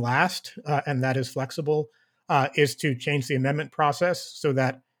that can last and that is flexible, is to change the amendment process so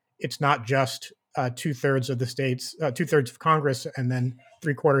that it's not just 2/3 of the states, 2/3 of Congress, and then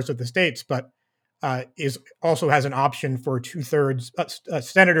 3/4 of the states, but is also has an option for 2/3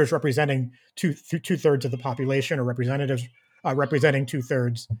 senators representing 2/3 of the population, or representatives representing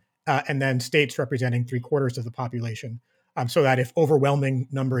 2/3, and then states representing 3/4 of the population, so that if overwhelming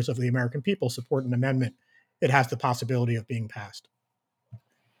numbers of the American people support an amendment, it has the possibility of being passed.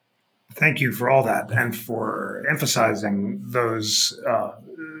 Thank you for all that and for emphasizing those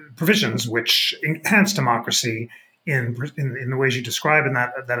provisions which enhance democracy in the ways you describe, and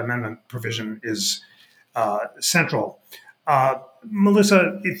that amendment provision is central.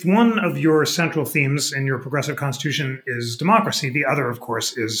 Melissa, if one of your central themes in your progressive constitution is democracy, the other, of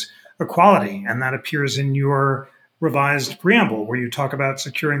course, is equality, and that appears in your revised preamble, where you talk about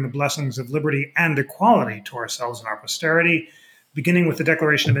securing the blessings of liberty and equality to ourselves and our posterity. Beginning with the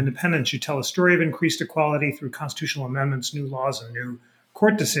Declaration of Independence, you tell a story of increased equality through constitutional amendments, new laws, and new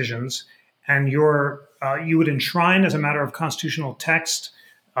court decisions. And you would enshrine, as a matter of constitutional text,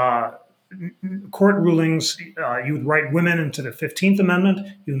 court rulings. You would write women into the 15th Amendment.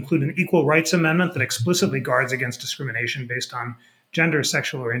 You include an Equal Rights Amendment that explicitly guards against discrimination based on gender,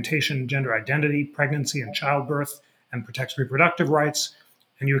 sexual orientation, gender identity, pregnancy, and childbirth, and protects reproductive rights.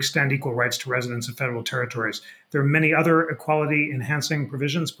 And you extend equal rights to residents of federal territories. There are many other equality-enhancing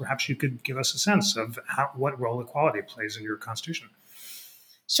provisions. Perhaps you could give us a sense of what role equality plays in your Constitution.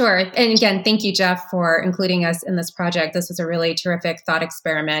 Sure. And again, thank you, Jeff, for including us in this project. This was a really terrific thought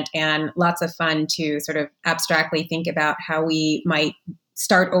experiment and lots of fun to sort of abstractly think about how we might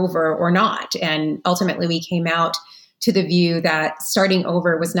start over or not. And ultimately, we came out to the view that starting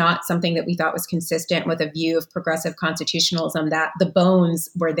over was not something that we thought was consistent with a view of progressive constitutionalism, that the bones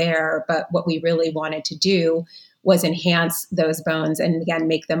were there, but what we really wanted to do was enhance those bones and, again,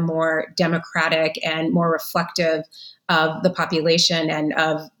 make them more democratic and more reflective of the population and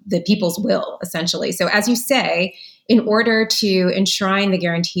of the people's will, essentially. So as you say, in order to enshrine the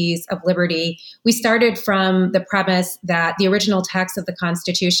guarantees of liberty, we started from the premise that the original text of the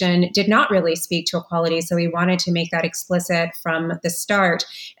Constitution did not really speak to equality. So we wanted to make that explicit from the start.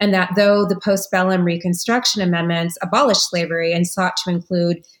 And that though the postbellum Reconstruction amendments abolished slavery and sought to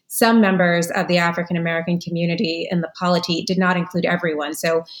include some members of the African American community in the polity, did not include everyone.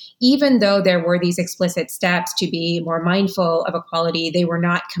 So even though there were these explicit steps to be more mindful of equality, they were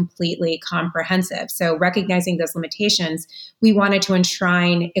not completely comprehensive. So recognizing those limitations, we wanted to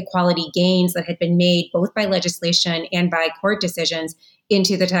enshrine equality gains that had been made both by legislation and by court decisions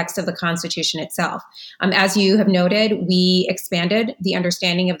into the text of the Constitution itself. As you have noted, we expanded the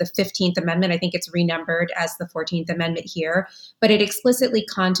understanding of the 15th Amendment. I think it's renumbered as the 14th Amendment here, but it explicitly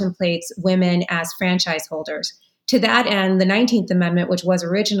contemplates women as franchise holders. To that end, the 19th Amendment, which was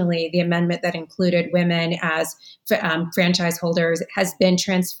originally the amendment that included women as franchise holders, has been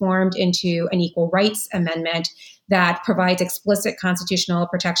transformed into an Equal Rights Amendment that provides explicit constitutional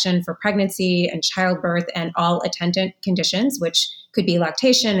protection for pregnancy and childbirth and all attendant conditions, which could be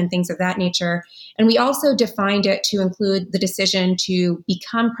lactation and things of that nature. And we also defined it to include the decision to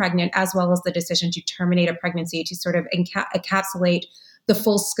become pregnant as well as the decision to terminate a pregnancy, to sort of encapsulate the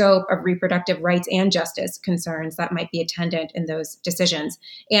full scope of reproductive rights and justice concerns that might be attendant in those decisions.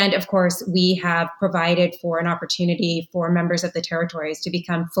 And of course, we have provided for an opportunity for members of the territories to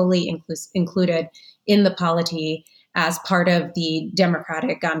become fully included in the polity as part of the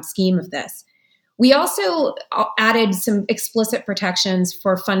democratic scheme of this. We also added some explicit protections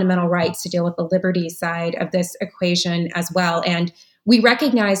for fundamental rights to deal with the liberty side of this equation as well. And we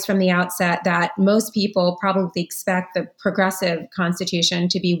recognize from the outset that most people probably expect the progressive Constitution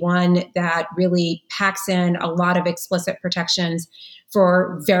to be one that really packs in a lot of explicit protections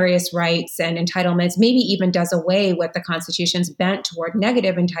for various rights and entitlements, maybe even does away with the Constitution's bent toward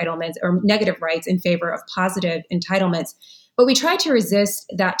negative entitlements or negative rights in favor of positive entitlements. But we try to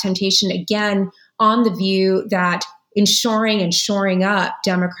resist that temptation again on the view that ensuring and shoring up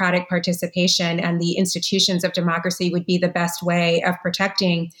democratic participation and the institutions of democracy would be the best way of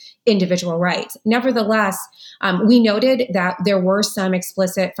protecting individual rights. Nevertheless, we noted that there were some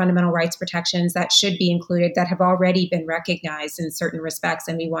explicit fundamental rights protections that should be included that have already been recognized in certain respects,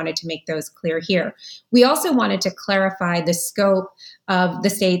 and we wanted to make those clear here. We also wanted to clarify the scope of the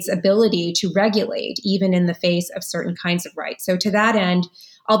state's ability to regulate, even in the face of certain kinds of rights. So to that end,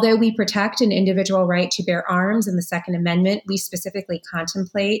 although we protect an individual right to bear arms in the Second Amendment, we specifically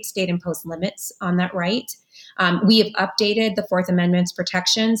contemplate state-imposed limits on that right. We have updated the Fourth Amendment's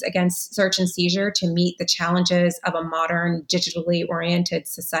protections against search and seizure to meet the challenges of a modern, digitally oriented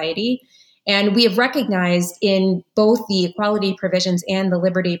society. And we have recognized in both the equality provisions and the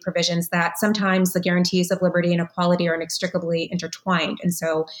liberty provisions that sometimes the guarantees of liberty and equality are inextricably intertwined. And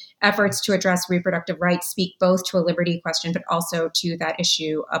so efforts to address reproductive rights speak both to a liberty question, but also to that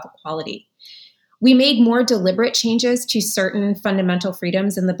issue of equality. We made more deliberate changes to certain fundamental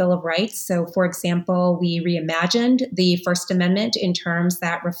freedoms in the Bill of Rights. So, for example, we reimagined the First Amendment in terms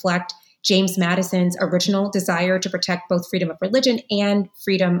that reflect James Madison's original desire to protect both freedom of religion and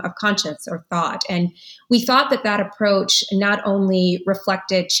freedom of conscience or thought. And we thought that that approach not only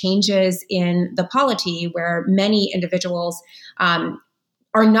reflected changes in the polity, where many individuals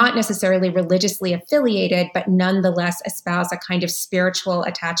are not necessarily religiously affiliated, but nonetheless espouse a kind of spiritual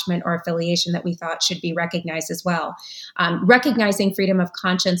attachment or affiliation that we thought should be recognized as well. Recognizing freedom of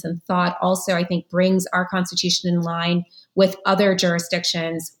conscience and thought also, I think, brings our Constitution in line with other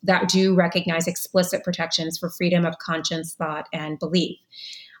jurisdictions that do recognize explicit protections for freedom of conscience, thought, and belief.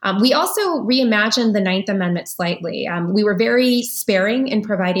 We also reimagined the Ninth Amendment slightly. We were very sparing in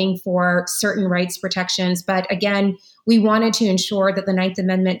providing for certain rights protections, but again, we wanted to ensure that the Ninth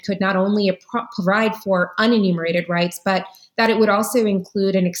Amendment could not only provide for unenumerated rights, but that it would also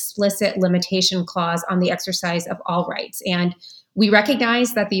include an explicit limitation clause on the exercise of all rights. And we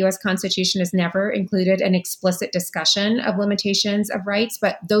recognize that the U.S. Constitution has never included an explicit discussion of limitations of rights,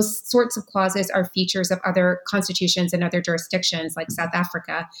 but those sorts of clauses are features of other constitutions in other jurisdictions like South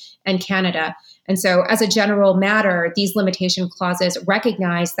Africa and Canada. And so as a general matter, these limitation clauses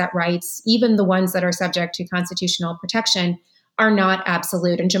recognize that rights, even the ones that are subject to constitutional protection, are not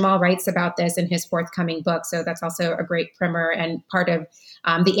absolute. And Jamal writes about this in his forthcoming book. So that's also a great primer and part of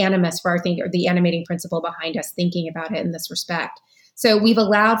the animus for the animating principle behind us thinking about it in this respect. So we've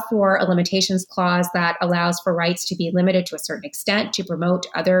allowed for a limitations clause that allows for rights to be limited to a certain extent to promote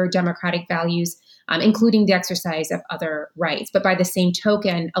other democratic values, including the exercise of other rights. But by the same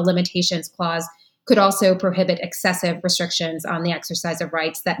token, a limitations clause could also prohibit excessive restrictions on the exercise of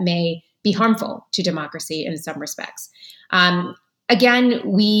rights that may be harmful to democracy in some respects. Again,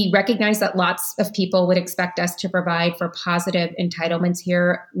 we recognize that lots of people would expect us to provide for positive entitlements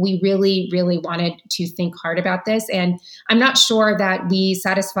here. We really, really wanted to think hard about this. And I'm not sure that we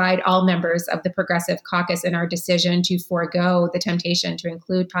satisfied all members of the Progressive Caucus in our decision to forego the temptation to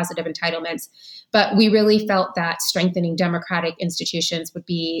include positive entitlements. But we really felt that strengthening democratic institutions would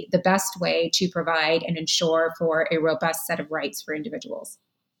be the best way to provide and ensure for a robust set of rights for individuals.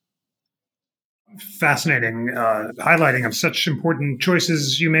 Fascinating highlighting of such important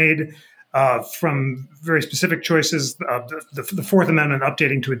choices you made, from very specific choices. The Fourth Amendment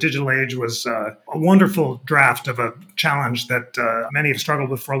updating to a digital age was a wonderful draft of a challenge that many have struggled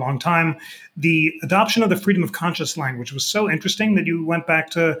with for a long time. The adoption of the freedom of conscience language was so interesting that you went back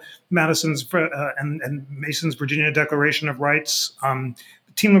to Madison's and Mason's Virginia Declaration of Rights.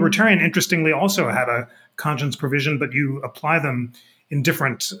 Team Libertarian, interestingly, also had a conscience provision, but you apply them in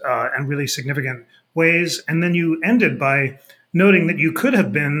different and really significant ways. And then you ended by noting that you could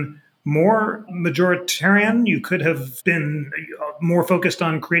have been more majoritarian, you could have been more focused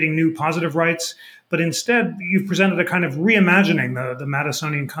on creating new positive rights, but instead you've presented a kind of reimagining the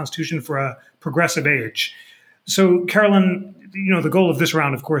Madisonian Constitution for a progressive age. So, Carolyn, the goal of this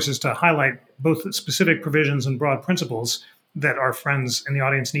round, of course, is to highlight both specific provisions and broad principles that our friends in the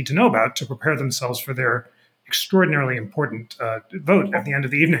audience need to know about to prepare themselves for their extraordinarily important vote at the end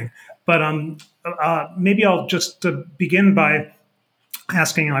of the evening. But maybe I'll just begin by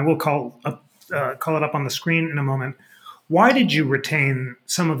asking, and I will call it up on the screen in a moment, Why did you retain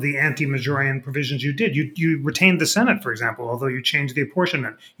some of the anti-Majorian provisions you did? You retained the Senate, for example, although you changed the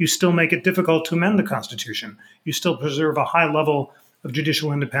apportionment. You still make it difficult to amend the Constitution. You still preserve a high level of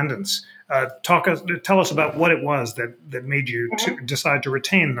judicial independence. Tell us about what it was that made you decide to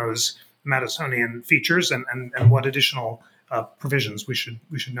retain those Madisonian features, and what additional provisions we should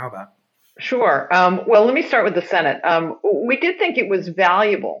know about. Sure. Well, let me start with the Senate. We did think it was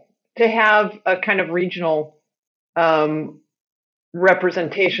valuable to have a kind of regional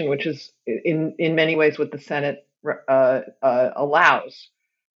representation, which is in many ways what the Senate allows,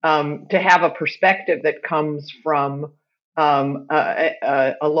 to have a perspective that comes from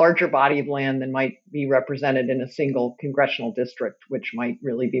a larger body of land than might be represented in a single congressional district, which might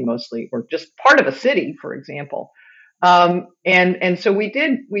really be mostly or just part of a city, for example. And so we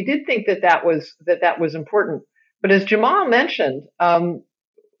did think that was important. But as Jamal mentioned,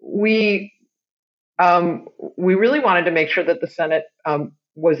 we really wanted to make sure that the Senate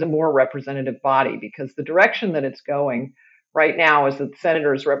was a more representative body, because the direction that it's going right now is that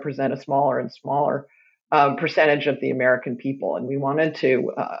senators represent a smaller and smaller percentage of the American people, and we wanted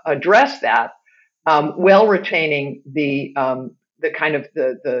to address that while retaining the kind of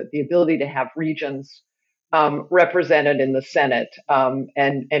the ability to have regions represented in the Senate,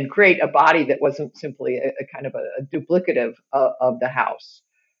 and create a body that wasn't simply a kind of a duplicative of the House.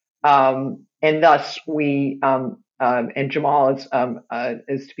 And thus we and Jamal is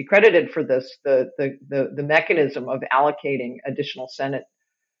to be credited for this, the mechanism of allocating additional Senate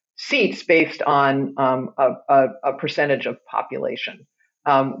seats based on a percentage of population,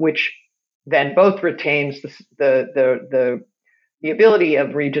 which then both retains the ability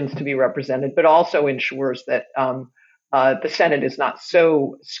of regions to be represented, but also ensures that the Senate is not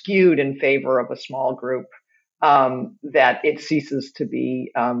so skewed in favor of a small group that it ceases to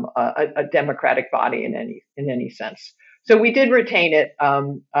be a democratic body in any sense. So we did retain it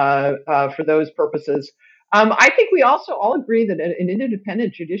for those purposes. I think we also all agree that an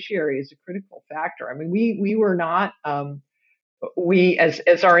independent judiciary is a critical factor. I mean, we were not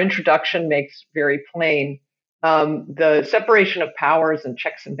as our introduction makes very plain, the separation of powers and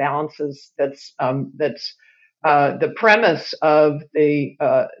checks and balances that's the premise of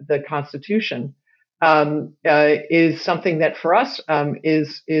the Constitution is something that for us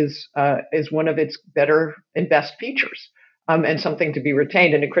is one of its better and best features, and something to be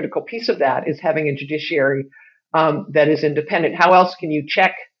retained. And a critical piece of that is having a judiciary that is independent. How else can you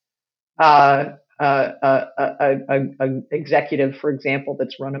check an executive, for example,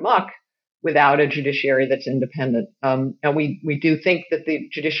 that's run amok without a judiciary that's independent? And we do think that the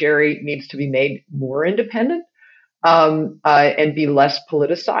judiciary needs to be made more independent and be less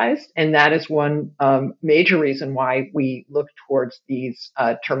politicized. And that is one major reason why we look towards these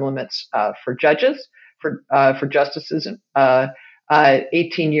term limits for judges, for justices,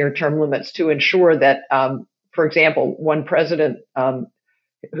 18-year term limits, to ensure that, for example, one president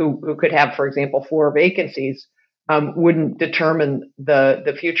who could have, for example, 4 vacancies wouldn't determine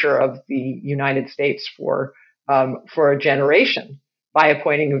the future of the United States for a generation by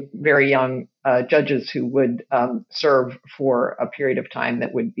appointing very young judges who would serve for a period of time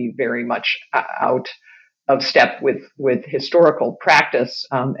that would be very much out of step with historical practice,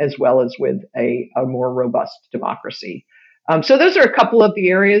 as well as with a more robust democracy. So those are a couple of the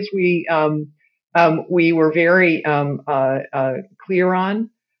areas we were very clear on.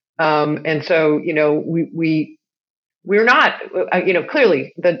 And so, we're not,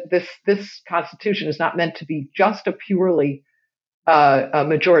 clearly this Constitution is not meant to be just a purely a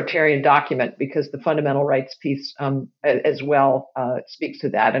majoritarian document, because the fundamental rights piece as well speaks to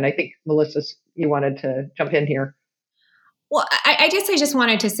that. And I think, Melissa, you wanted to jump in here. Well, I just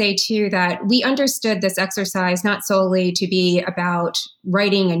wanted to say, too, that we understood this exercise not solely to be about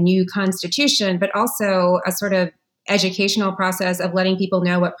writing a new constitution, but also a sort of educational process of letting people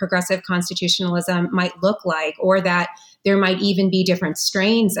know what progressive constitutionalism might look like, or that there might even be different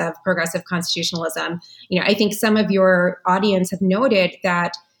strains of progressive constitutionalism. I think some of your audience have noted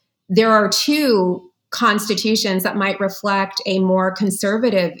that there are 2 constitutions that might reflect a more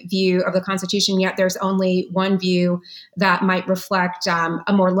conservative view of the Constitution, yet there's only one view that might reflect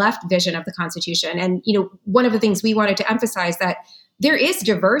a more left vision of the Constitution. And, one of the things we wanted to emphasize that there is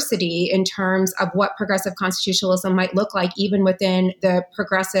diversity in terms of what progressive constitutionalism might look like, even within the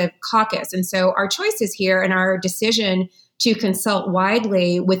progressive caucus. And so our choices here and our decision to consult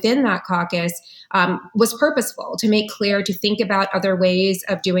widely within that caucus was purposeful, to make clear, to think about other ways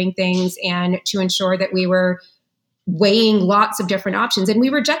of doing things, and to ensure that we were weighing lots of different options. And we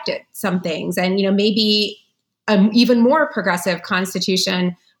rejected some things. And, maybe an even more progressive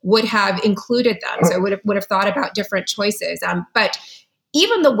constitution would have included them. So would have thought about different choices. But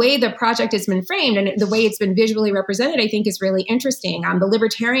even the way the project has been framed and the way it's been visually represented, I think is really interesting. The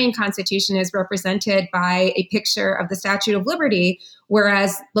Libertarian Constitution is represented by a picture of the Statue of Liberty,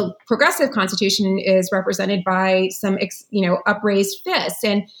 whereas the Progressive Constitution is represented by some, upraised fists.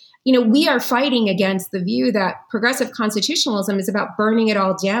 And, we are fighting against the view that progressive constitutionalism is about burning it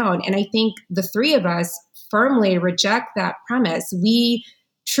all down. And I think the three of us firmly reject that premise. We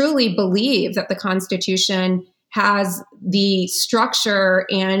truly believe that the Constitution has the structure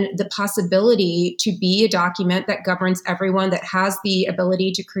and the possibility to be a document that governs everyone, that has the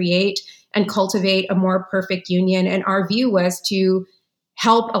ability to create and cultivate a more perfect union. And our view was to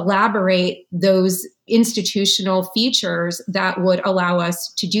help elaborate those institutional features that would allow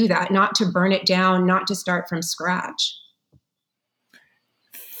us to do that, not to burn it down, not to start from scratch.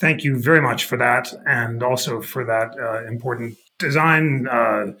 Thank you very much for that, and also for that important design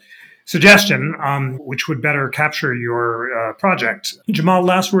suggestion, which would better capture your project. Jamal,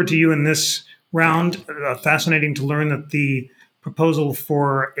 last word to you in this round. Fascinating to learn that the proposal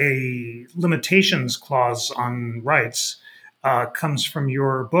for a limitations clause on rights comes from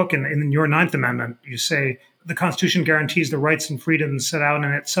your book. And in your Ninth Amendment, you say, the Constitution guarantees the rights and freedoms set out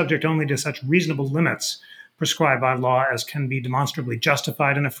in it, subject only to such reasonable limits prescribed by law as can be demonstrably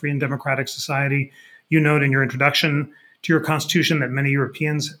justified in a free and democratic society. You note in your introduction to your Constitution that many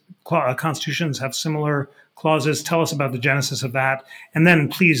Europeans' constitutions have similar clauses. Tell us about the genesis of that. And then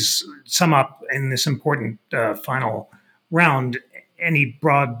please sum up in this important final round any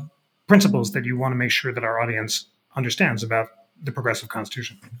broad principles that you want to make sure that our audience understands about the progressive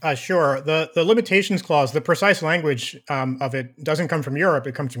Constitution. Sure. The limitations clause, the precise language of it doesn't come from Europe.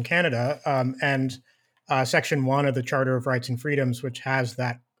 It comes from Canada. And Section 1 of the Charter of Rights and Freedoms, which has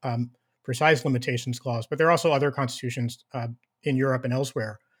that precise limitations clause. But there are also other constitutions in Europe and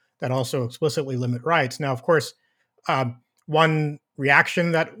elsewhere that also explicitly limit rights. Now, of course, one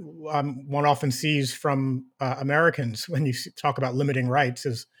reaction that one often sees from Americans when you talk about limiting rights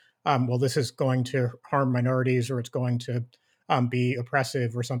is, well, this is going to harm minorities, or it's going to be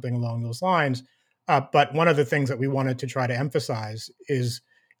oppressive or something along those lines. But one of the things that we wanted to try to emphasize is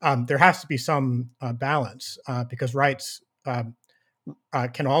there has to be some balance because rights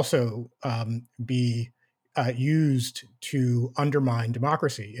can also be used to undermine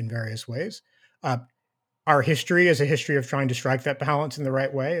democracy in various ways. Our history is a history of trying to strike that balance in the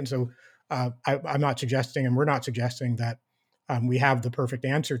right way. And so I'm not suggesting, and we're not suggesting that we have the perfect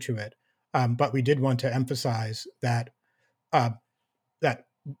answer to it. But we did want to emphasize that that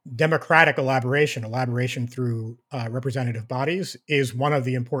democratic elaboration through representative bodies is one of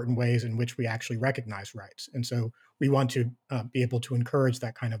the important ways in which we actually recognize rights. And so we want to be able to encourage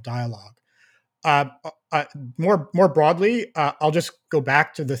that kind of dialogue. More broadly, I'll just go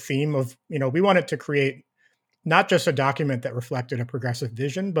back to the theme of, we wanted to create not just a document that reflected a progressive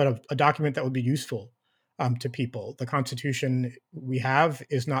vision, but a document that would be useful to people. The Constitution we have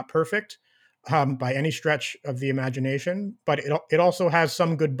is not perfect by any stretch of the imagination, but it also has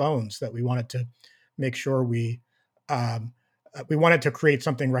some good bones that we wanted to make sure we wanted to create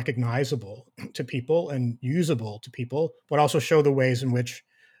something recognizable to people and usable to people, but also show the ways in which,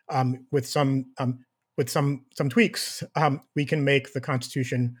 with some tweaks, we can make the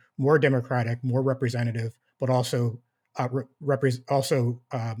Constitution more democratic, more representative, but also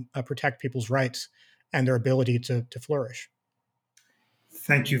protect people's rights and their ability to flourish.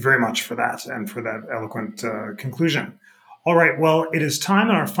 Thank you very much for that and for that eloquent conclusion. All right, well, it is time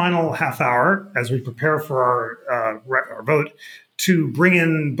in our final half hour as we prepare for our vote to bring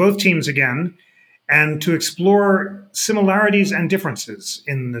in both teams again and to explore similarities and differences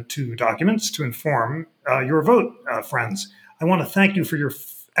in the two documents to inform your vote, friends. I want to thank you for your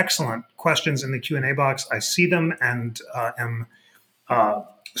excellent questions in the Q&A box. I see them and am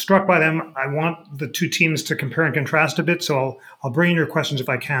struck by them. I want the two teams to compare and contrast a bit, so I'll bring in your questions if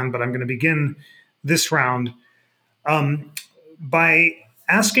I can, but I'm going to begin this round by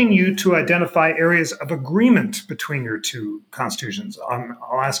asking you to identify areas of agreement between your two constitutions.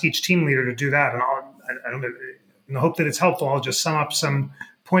 I'll ask each team leader to do that, and I don't know, in the hope that it's helpful, I'll just sum up some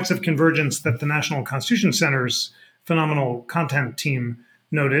points of convergence that the National Constitution Center's phenomenal content team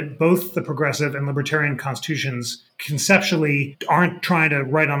noted. Both the progressive and libertarian constitutions conceptually aren't trying to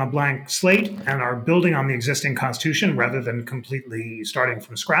write on a blank slate and are building on the existing constitution rather than completely starting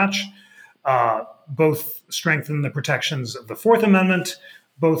from scratch. Both strengthen the protections of the Fourth Amendment.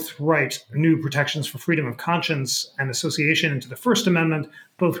 Both write new protections for freedom of conscience and association into the First Amendment.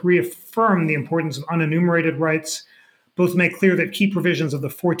 Both reaffirm the importance of unenumerated rights. Both make clear that key provisions of the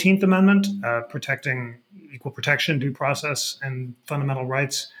 14th Amendment, protecting equal protection, due process, and fundamental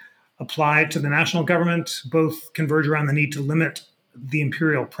rights apply to the national government. Both converge around the need to limit the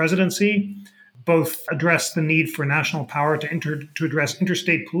imperial presidency. Both address the need for national power to address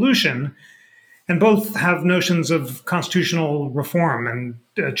interstate pollution, and both have notions of constitutional reform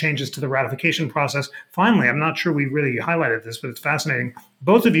and changes to the ratification process. Finally, I'm not sure we really highlighted this, but it's fascinating.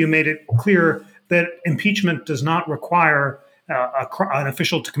 Both of you made it clear that impeachment does not require an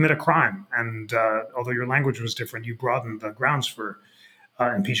official to commit a crime. And although your language was different, you broadened the grounds for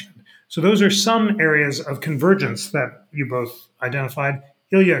impeachment. So those are some areas of convergence that you both identified.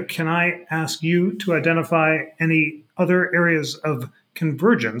 Ilya, can I ask you to identify any other areas of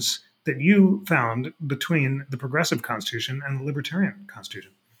convergence that you found between the progressive constitution and the libertarian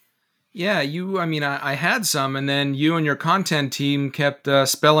constitution? Yeah, I had some, and then you and your content team kept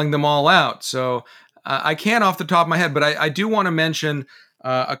spelling them all out. So I can't off the top of my head, but I do want to mention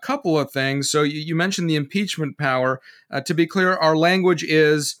a couple of things. So you mentioned the impeachment power. To be clear, our language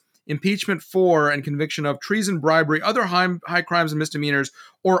is impeachment for and conviction of treason, bribery, other high crimes and misdemeanors,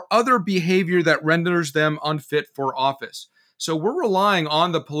 or other behavior that renders them unfit for office. So we're relying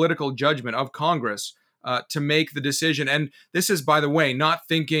on the political judgment of Congress to make the decision. And this is, by the way, not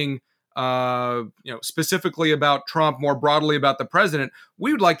thinking specifically about Trump, more broadly about the president.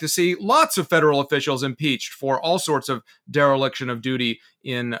 We would like to see lots of federal officials impeached for all sorts of dereliction of duty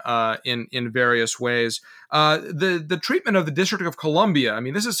in various ways. The treatment of the District of Columbia,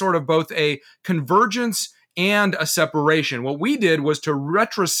 this is sort of both a convergence and a separation. What we did was to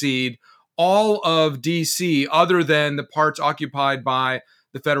retrocede all of D.C. other than the parts occupied by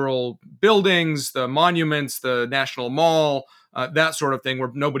the federal buildings, the monuments, the National Mall, that sort of thing where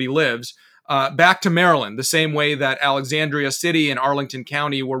nobody lives, back to Maryland, the same way that Alexandria City and Arlington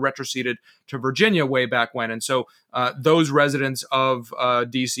County were retroceded to Virginia way back when. And so those residents of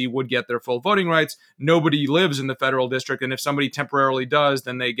D.C. would get their full voting rights. Nobody lives in the federal district. And if somebody temporarily does,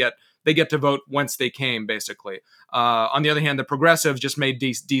 then they get to vote whence they came, basically. On the other hand, the progressives just made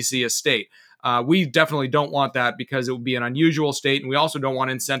D.C. a state. We definitely don't want that because it would be an unusual state. And we also don't want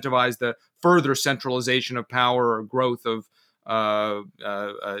to incentivize the further centralization of power or growth of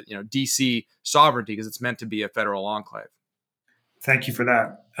DC sovereignty, because it's meant to be a federal enclave. Thank you for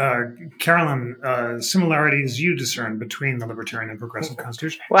that. Carolyn, similarities you discern between the libertarian and progressive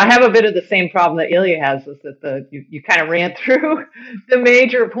constitution? Well, I have a bit of the same problem that Ilya has, is that you kind of ran through the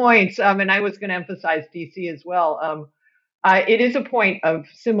major points, and I was going to emphasize DC as well. It is a point of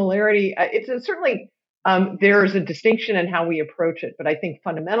similarity. Certainly there's a distinction in how we approach it, but I think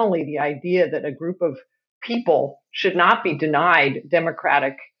fundamentally the idea that a group of people should not be denied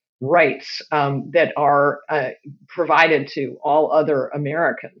democratic rights that are provided to all other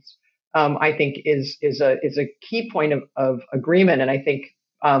Americans, I think is a key point of agreement. And I think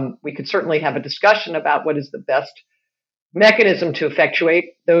we could certainly have a discussion about what is the best mechanism to effectuate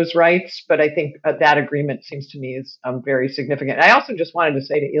those rights. But I think that agreement seems to me is very significant. I also just wanted to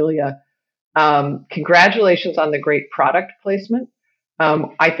say to Ilya, congratulations on the great product placement.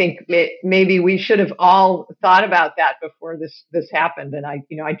 I think maybe we should have all thought about that before this happened, and I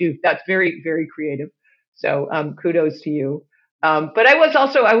do. That's very, very creative. So kudos to you. But I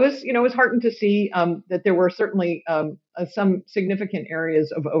was heartened to see that there were certainly some significant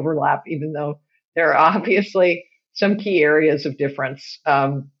areas of overlap, even though there are obviously some key areas of difference.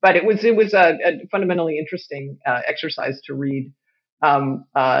 But it was a fundamentally interesting exercise to read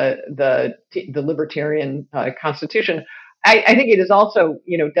the libertarian constitution. I think it is also,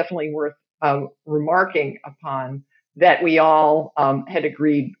 definitely worth remarking upon that we all had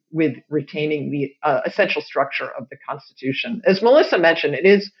agreed with retaining the essential structure of the Constitution. As Melissa mentioned, it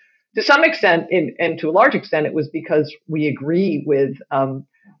is to some extent, and to a large extent, it was because we agree with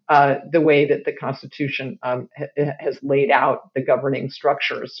the way that the Constitution has laid out the governing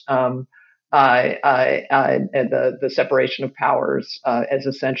structures, and the separation of powers as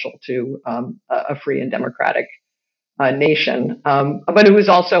essential to a free and democratic nation. But it was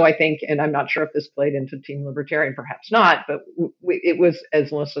also, I think, and I'm not sure if this played into Team Libertarian, perhaps not, but it was,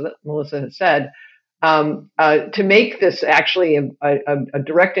 as Melissa has said, to make this actually a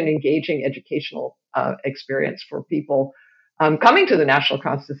direct and engaging educational experience for people coming to the National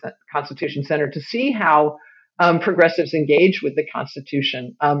Constitution Center to see how progressives engage with the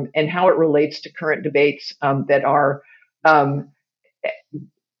Constitution and how it relates to current debates that are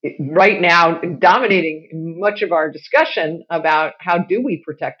right now dominating much of our discussion about how do we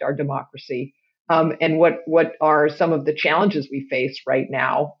protect our democracy, and what are some of the challenges we face right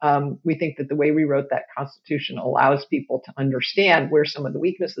now. We think that the way we wrote that Constitution allows people to understand where some of the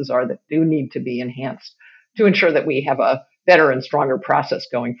weaknesses are that do need to be enhanced to ensure that we have a better and stronger process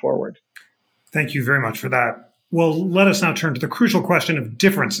going forward. Thank you very much for that. Well, let us now turn to the crucial question of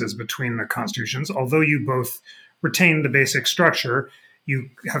differences between the constitutions. Although you both retain the basic structure, you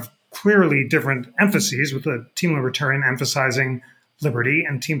have clearly different emphases, with the Team Libertarian emphasizing liberty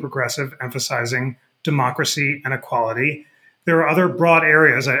and Team Progressive emphasizing democracy and equality. There are other broad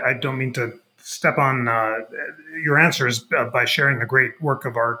areas. I don't mean to step on your answers by sharing the great work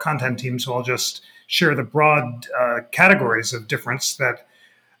of our content team, so I'll just share the broad categories of difference that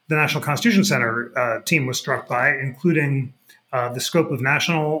the National Constitution Center team was struck by, including the scope of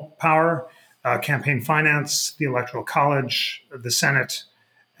national power, campaign finance, the Electoral College, the Senate,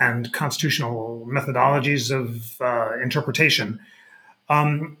 and constitutional methodologies of interpretation.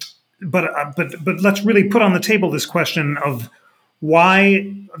 But let's really put on the table this question of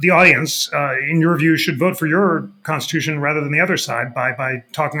why the audience, in your view, should vote for your constitution rather than the other side by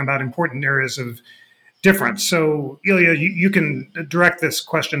talking about important areas of difference. So, Ilya, you can direct this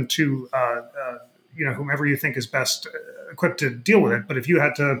question to whomever you think is best equipped to deal with it. But if you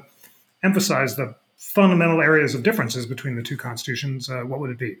had to emphasize the fundamental areas of differences between the two constitutions, what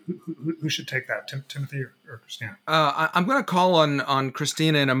would it be? Who should take that? Timothy or Christina? I'm going to call on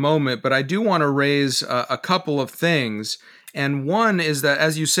Christina in a moment, but I do want to raise a couple of things. And one is that,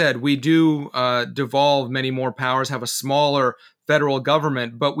 as you said, we do devolve many more powers, have a smaller federal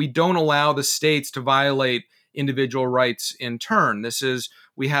government, but we don't allow the states to violate individual rights in turn.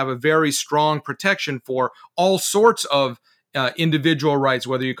 We have a very strong protection for all sorts of individual rights,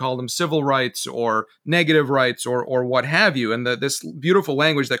 whether you call them civil rights or negative rights or what have you. And this beautiful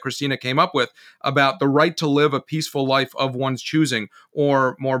language that Christina came up with about the right to live a peaceful life of one's choosing,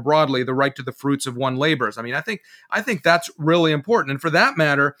 or more broadly, the right to the fruits of one's labors. I mean, I think that's really important. And for that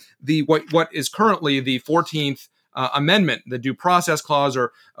matter, what is currently the 14th amendment, the Due Process Clause,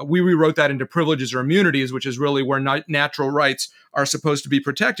 or we rewrote that into privileges or immunities, which is really where natural rights are supposed to be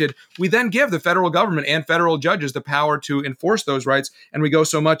protected. We then give the federal government and federal judges the power to enforce those rights. And we go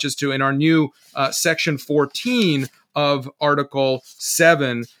so much as to, in our new Section 14 of Article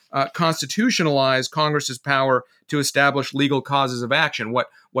 7, constitutionalize Congress's power to establish legal causes of action, what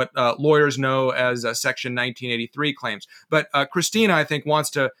lawyers know as Section 1983 claims. But Christina, I think, wants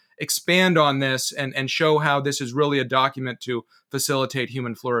to expand on this and show how this is really a document to facilitate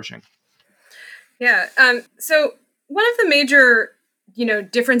human flourishing. Yeah. So one of the major,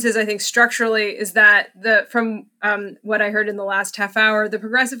 differences, I think, structurally is that from what I heard in the last half hour, the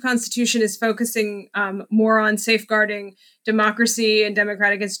Progressive Constitution is focusing more on safeguarding democracy and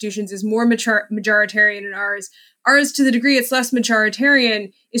democratic institutions, is more majoritarian, and ours, to the degree it's less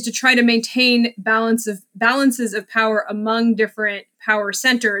majoritarian, is to try to maintain balances of power among different power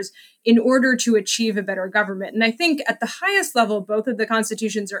centers in order to achieve a better government. And I think at the highest level, both of the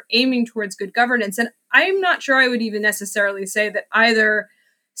constitutions are aiming towards good governance. And I'm not sure I would even necessarily say that either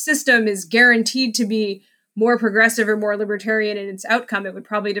system is guaranteed to be more progressive or more libertarian in its outcome. It would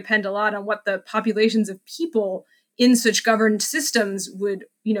probably depend a lot on what the populations of people in such governed systems would,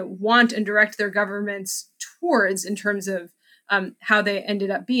 want and direct their governments towards in terms of how they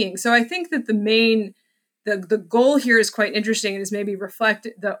ended up being. So I think that the goal here is quite interesting, and is maybe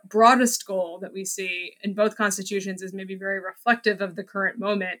the broadest goal that we see in both constitutions is maybe very reflective of the current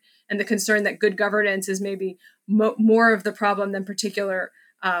moment, and the concern that good governance is maybe more of the problem than particular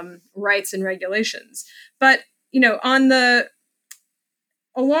rights and regulations. But,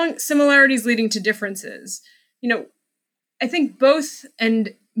 along similarities leading to differences, I think both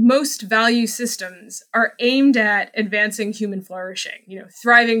and most value systems are aimed at advancing human flourishing,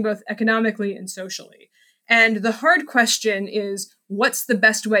 thriving both economically and socially. And the hard question is, what's the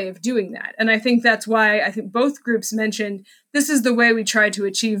best way of doing that? And I think that's why I think both groups mentioned this is the way we try to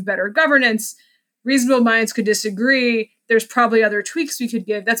achieve better governance. Reasonable minds could disagree. There's probably other tweaks we could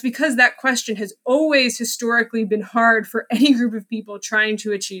give. That's because that question has always historically been hard for any group of people trying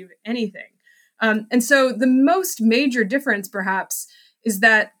to achieve anything. And so the most major difference, perhaps, is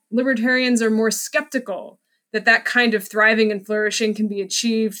that libertarians are more skeptical that kind of thriving and flourishing can be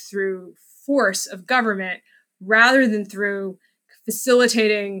achieved through force of government rather than through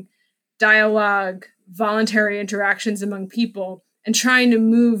facilitating dialogue, voluntary interactions among people, and trying to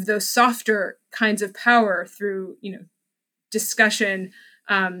move those softer kinds of power through, discussion,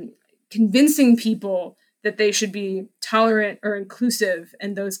 convincing people that they should be tolerant or inclusive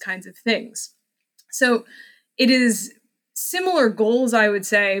and those kinds of things. So it is similar goals, I would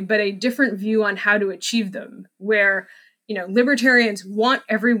say, but a different view on how to achieve them, where, libertarians want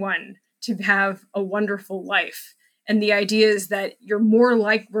everyone to have a wonderful life. And the idea is that we're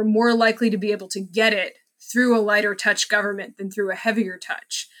more likely to be able to get it through a lighter touch government than through a heavier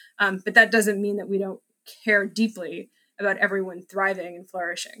touch. But that doesn't mean that we don't care deeply about everyone thriving and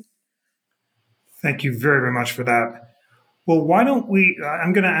flourishing. Thank you very, very much for that. Well, why don't we?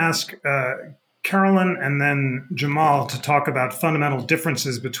 I'm going to ask Carolyn and then Jamal to talk about fundamental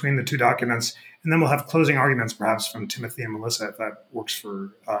differences between the two documents, and then we'll have closing arguments, perhaps from Timothy and Melissa, if that works for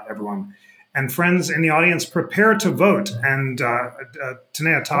everyone. And friends in the audience, prepare to vote. And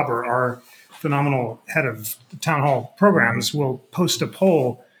Tanea Taber, our phenomenal head of town hall programs, will post a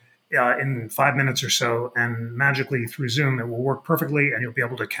poll in 5 minutes or so, and magically through Zoom, it will work perfectly, and you'll be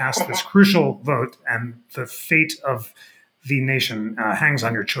able to cast this crucial vote, and the fate of the nation hangs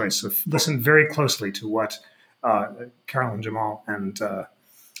on your choice. So listen very closely to what Carolyn, Jamal, and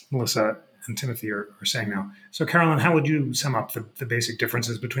Melissa and Timothy are saying now. So Carolyn, how would you sum up the basic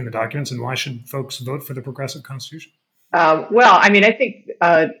differences between the documents, and why should folks vote for the Progressive Constitution? Well, I mean, I think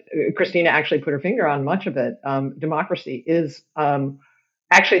Christina actually put her finger on much of it. Democracy is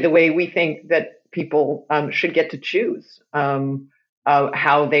actually the way we think that people should get to choose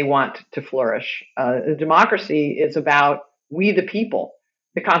how they want to flourish. Democracy is about we the people.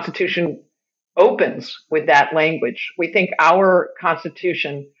 The Constitution opens with that language. We think our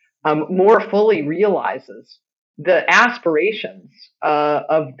Constitution more fully realizes the aspirations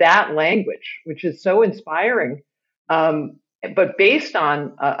of that language, which is so inspiring, but based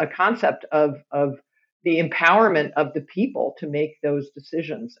on a concept of the empowerment of the people to make those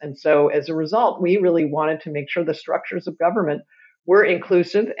decisions. And so as a result, we really wanted to make sure the structures of government were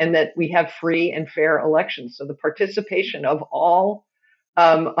inclusive and that we have free and fair elections. So the participation of all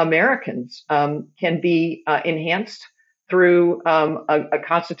Americans can be enhanced through a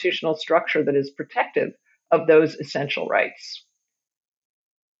constitutional structure that is protective of those essential rights.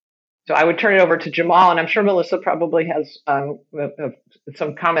 So I would turn it over to Jamal, and I'm sure Melissa probably has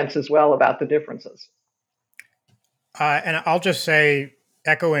some comments as well about the differences. And I'll just say,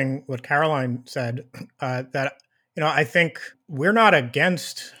 echoing what Caroline said, that I think we're not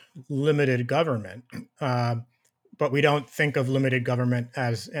against limited government, but we don't think of limited government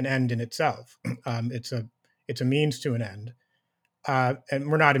as an end in itself. It's a means to an end,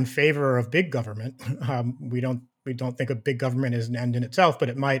 and we're not in favor of big government. We don't think of big government as an end in itself, but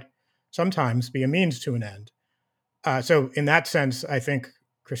it might sometimes be a means to an end. So in that sense, I think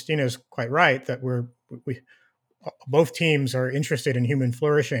Christina is quite right that we both teams are interested in human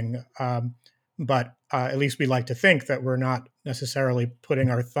flourishing, but at least we like to think that we're not necessarily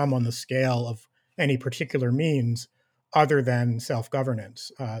putting our thumb on the scale of any particular means other than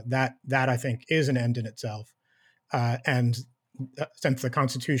self-governance. That I think is an end in itself. And since the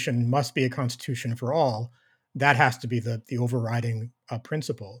Constitution must be a constitution for all, that has to be the overriding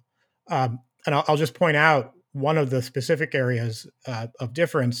principle. And I'll just point out one of the specific areas of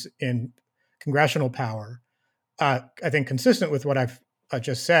difference in congressional power. I think consistent with what I've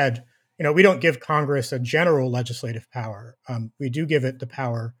just said, we don't give Congress a general legislative power. We do give it the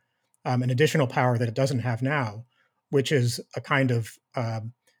power, an additional power that it doesn't have now, which is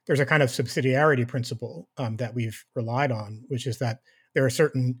there's a kind of subsidiarity principle that we've relied on, which is that there are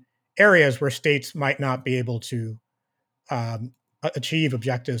certain areas where states might not be able to achieve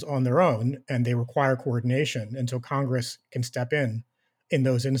objectives on their own, and they require coordination, and so Congress can step in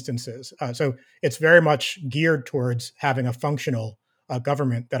those instances. So it's very much geared towards having a functional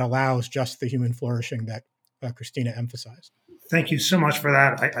government that allows just the human flourishing that Christina emphasized. Thank you so much for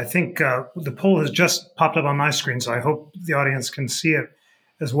that. I think the poll has just popped up on my screen, so I hope the audience can see it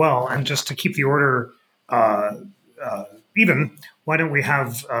as well. And just to keep the order even, why don't we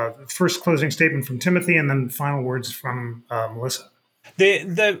have first closing statement from Timothy and then final words from Melissa?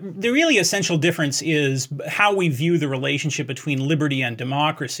 The really essential difference is how we view the relationship between liberty and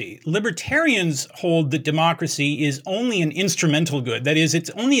democracy. Libertarians hold that democracy is only an instrumental good. That is, it's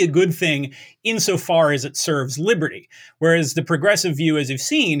only a good thing insofar as it serves liberty. Whereas the progressive view, as you've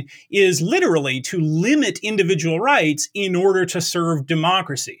seen, is literally to limit individual rights in order to serve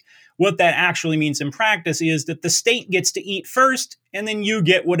democracy. What that actually means in practice is that the state gets to eat first, and then you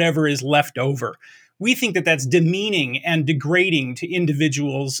get whatever is left over. We think that that's demeaning and degrading to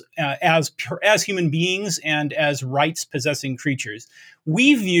individuals as human beings and as rights-possessing creatures.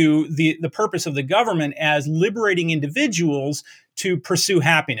 We view the purpose of the government as liberating individuals to pursue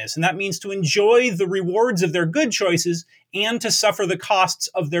happiness, and that means to enjoy the rewards of their good choices and to suffer the costs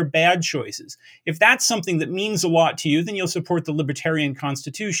of their bad choices. If that's something that means a lot to you, then you'll support the libertarian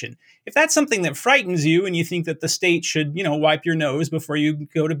constitution. If that's something that frightens you and you think that the state should, wipe your nose before you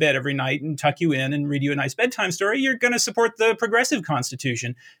go to bed every night and tuck you in and read you a nice bedtime story, you're going to support the progressive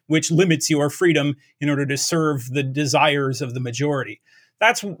constitution, which limits your freedom in order to serve the desires of the majority.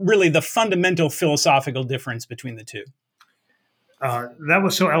 That's really the fundamental philosophical difference between the two. That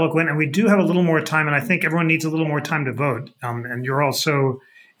was so eloquent, and we do have a little more time, and I think everyone needs a little more time to vote. And you're all so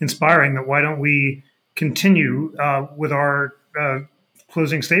inspiring that why don't we continue with our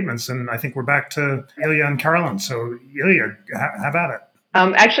closing statements? And I think we're back to Ilya and Carolyn. So Ilya, have at it.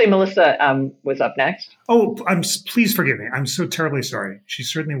 Actually, Melissa was up next. Oh, please forgive me. I'm so terribly sorry. She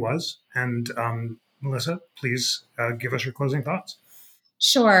certainly was. And Melissa, please give us your closing thoughts.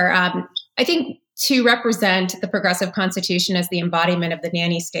 Sure. I think to represent the progressive constitution as the embodiment of the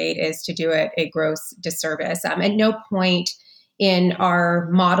nanny state is to do it a gross disservice. At no point in our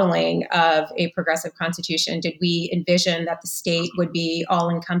modeling of a progressive constitution did we envision that the state would be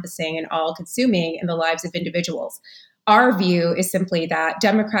all-encompassing and all-consuming in the lives of individuals. Our view is simply that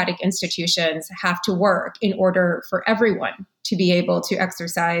democratic institutions have to work in order for everyone to be able to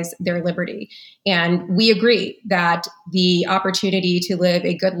exercise their liberty. And we agree that the opportunity to live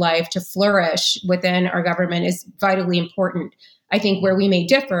a good life, to flourish within our government is vitally important. I think where we may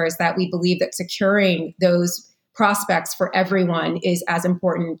differ is that we believe that securing those prospects for everyone is as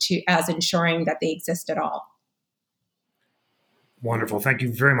important as ensuring that they exist at all. Wonderful. Thank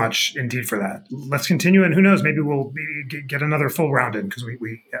you very much indeed for that. Let's continue. And who knows, maybe we'll get another full round in because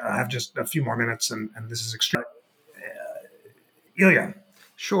we have just a few more minutes and this is extreme. Ilya.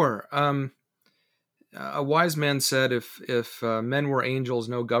 Sure. A wise man said, if men were angels,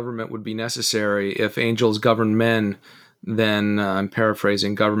 no government would be necessary. If angels governed men, then I'm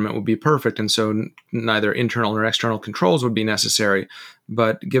paraphrasing, government would be perfect. And so neither internal nor external controls would be necessary.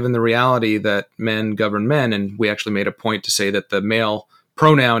 But given the reality that men govern men, and we actually made a point to say that the male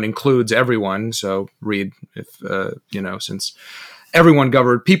pronoun includes everyone. So read, since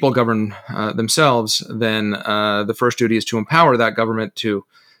people govern themselves, then the first duty is to empower that government to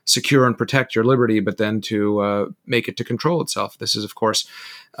secure and protect your liberty, but then to make it to control itself. This is, of course,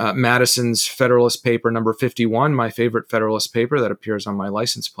 Madison's Federalist Paper number 51, my favorite Federalist paper that appears on my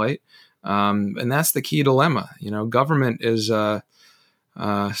license plate. And that's the key dilemma. Government is kind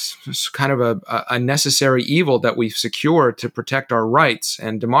of a necessary evil that we've secured to protect our rights.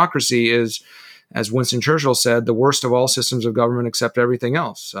 And democracy is, as Winston Churchill said, the worst of all systems of government except everything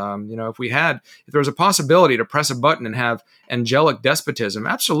else. If there was a possibility to press a button and have angelic despotism,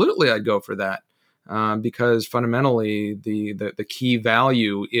 absolutely I'd go for that. Because fundamentally the key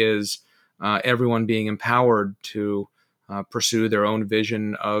value is everyone being empowered to pursue their own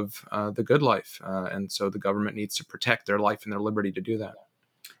vision of the good life. And so the government needs to protect their life and their liberty to do that.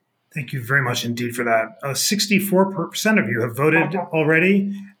 Thank you very much indeed for that. 64% of you have voted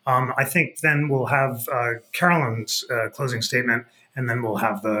already. I think then we'll have Carolyn's closing statement, and then we'll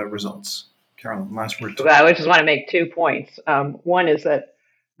have the results. Carolyn, last word. I just want to make 2 points. One is that,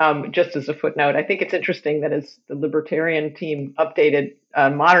 just as a footnote, I think it's interesting that as the Libertarian team updated,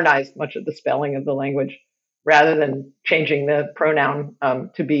 modernized much of the spelling of the language, rather than changing the pronoun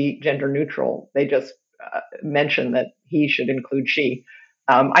to be gender neutral, they just mention that he should include she.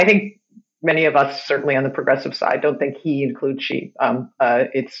 I think many of us, certainly on the progressive side, don't think he includes she.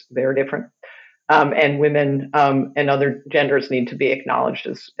 They're different. And women and other genders need to be acknowledged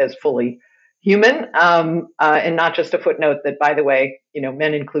as fully human, and not just a footnote that, by the way,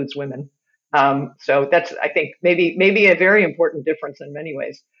 men includes women. So that's, I think, maybe a very important difference in many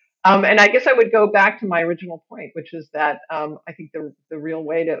ways. And I guess I would go back to my original point, which is that I think the real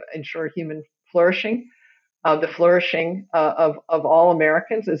way to ensure human flourishing, the flourishing of all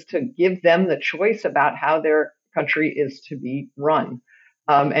Americans, is to give them the choice about how their country is to be run.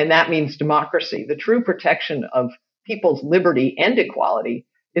 And that means democracy. The true protection of people's liberty and equality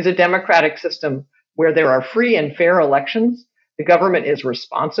is a democratic system where there are free and fair elections, the government is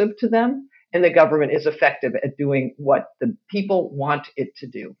responsive to them, and the government is effective at doing what the people want it to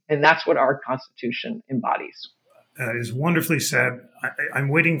do. And that's what our Constitution embodies. That is wonderfully said. I'm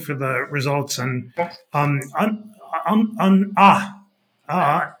waiting for the results, and and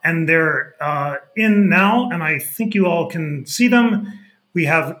they're in now, and I think you all can see them. We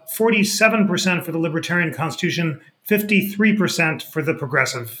have 47% for the Libertarian Constitution, 53% for the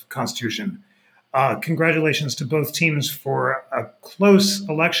Progressive Constitution. Congratulations to both teams for a close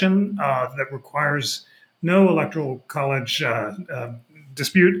election that requires no electoral college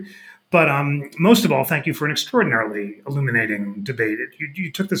dispute. But most of all, thank you for an extraordinarily illuminating debate. You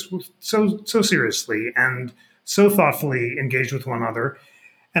took this so seriously and so thoughtfully engaged with one another.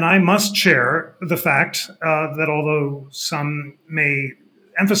 And I must share the fact that although some may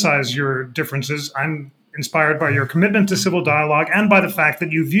emphasize your differences, I'm inspired by your commitment to civil dialogue and by the fact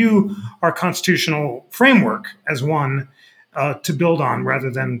that you view our constitutional framework as one to build on rather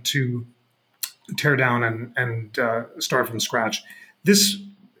than to tear down and start from scratch. This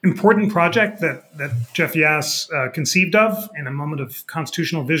important project that Jeff Yass conceived of in a moment of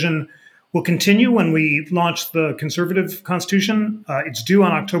constitutional vision will continue when we launch the Conservative Constitution. It's due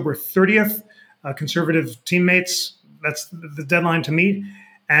on October 30th. Conservative teammates, that's the deadline to meet.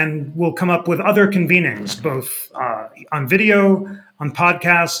 And we'll come up with other convenings, both on video, on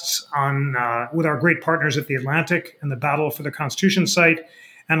podcasts, with our great partners at The Atlantic and the Battle for the Constitution site,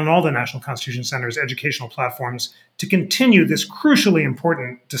 and on all the National Constitution Center's educational platforms to continue this crucially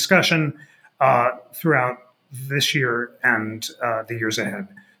important discussion throughout this year and the years ahead.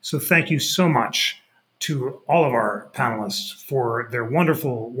 So thank you so much to all of our panelists for their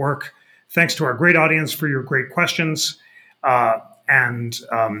wonderful work. Thanks to our great audience for your great questions. And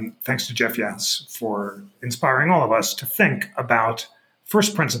thanks to Jeff Yass for inspiring all of us to think about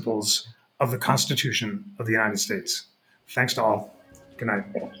first principles of the Constitution of the United States. Thanks to all. Good night.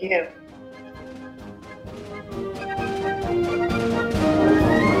 Thank you.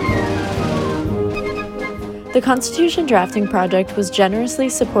 The Constitution Drafting Project was generously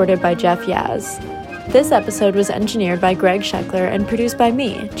supported by Jeff Yaz. This episode was engineered by Greg Scheckler and produced by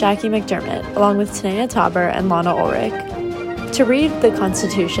me, Jackie McDermott, along with Tanea Tauber and Lana Ulrich. To read the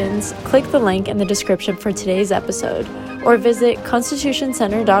Constitutions, click the link in the description for today's episode, or visit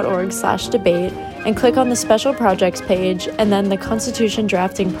constitutioncenter.org/debate and click on the Special Projects page and then the Constitution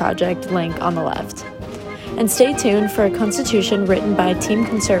Drafting Project link on the left. And stay tuned for a Constitution written by Team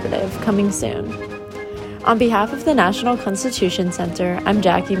Conservative coming soon. On behalf of the National Constitution Center, I'm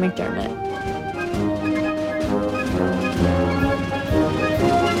Jackie McDermott.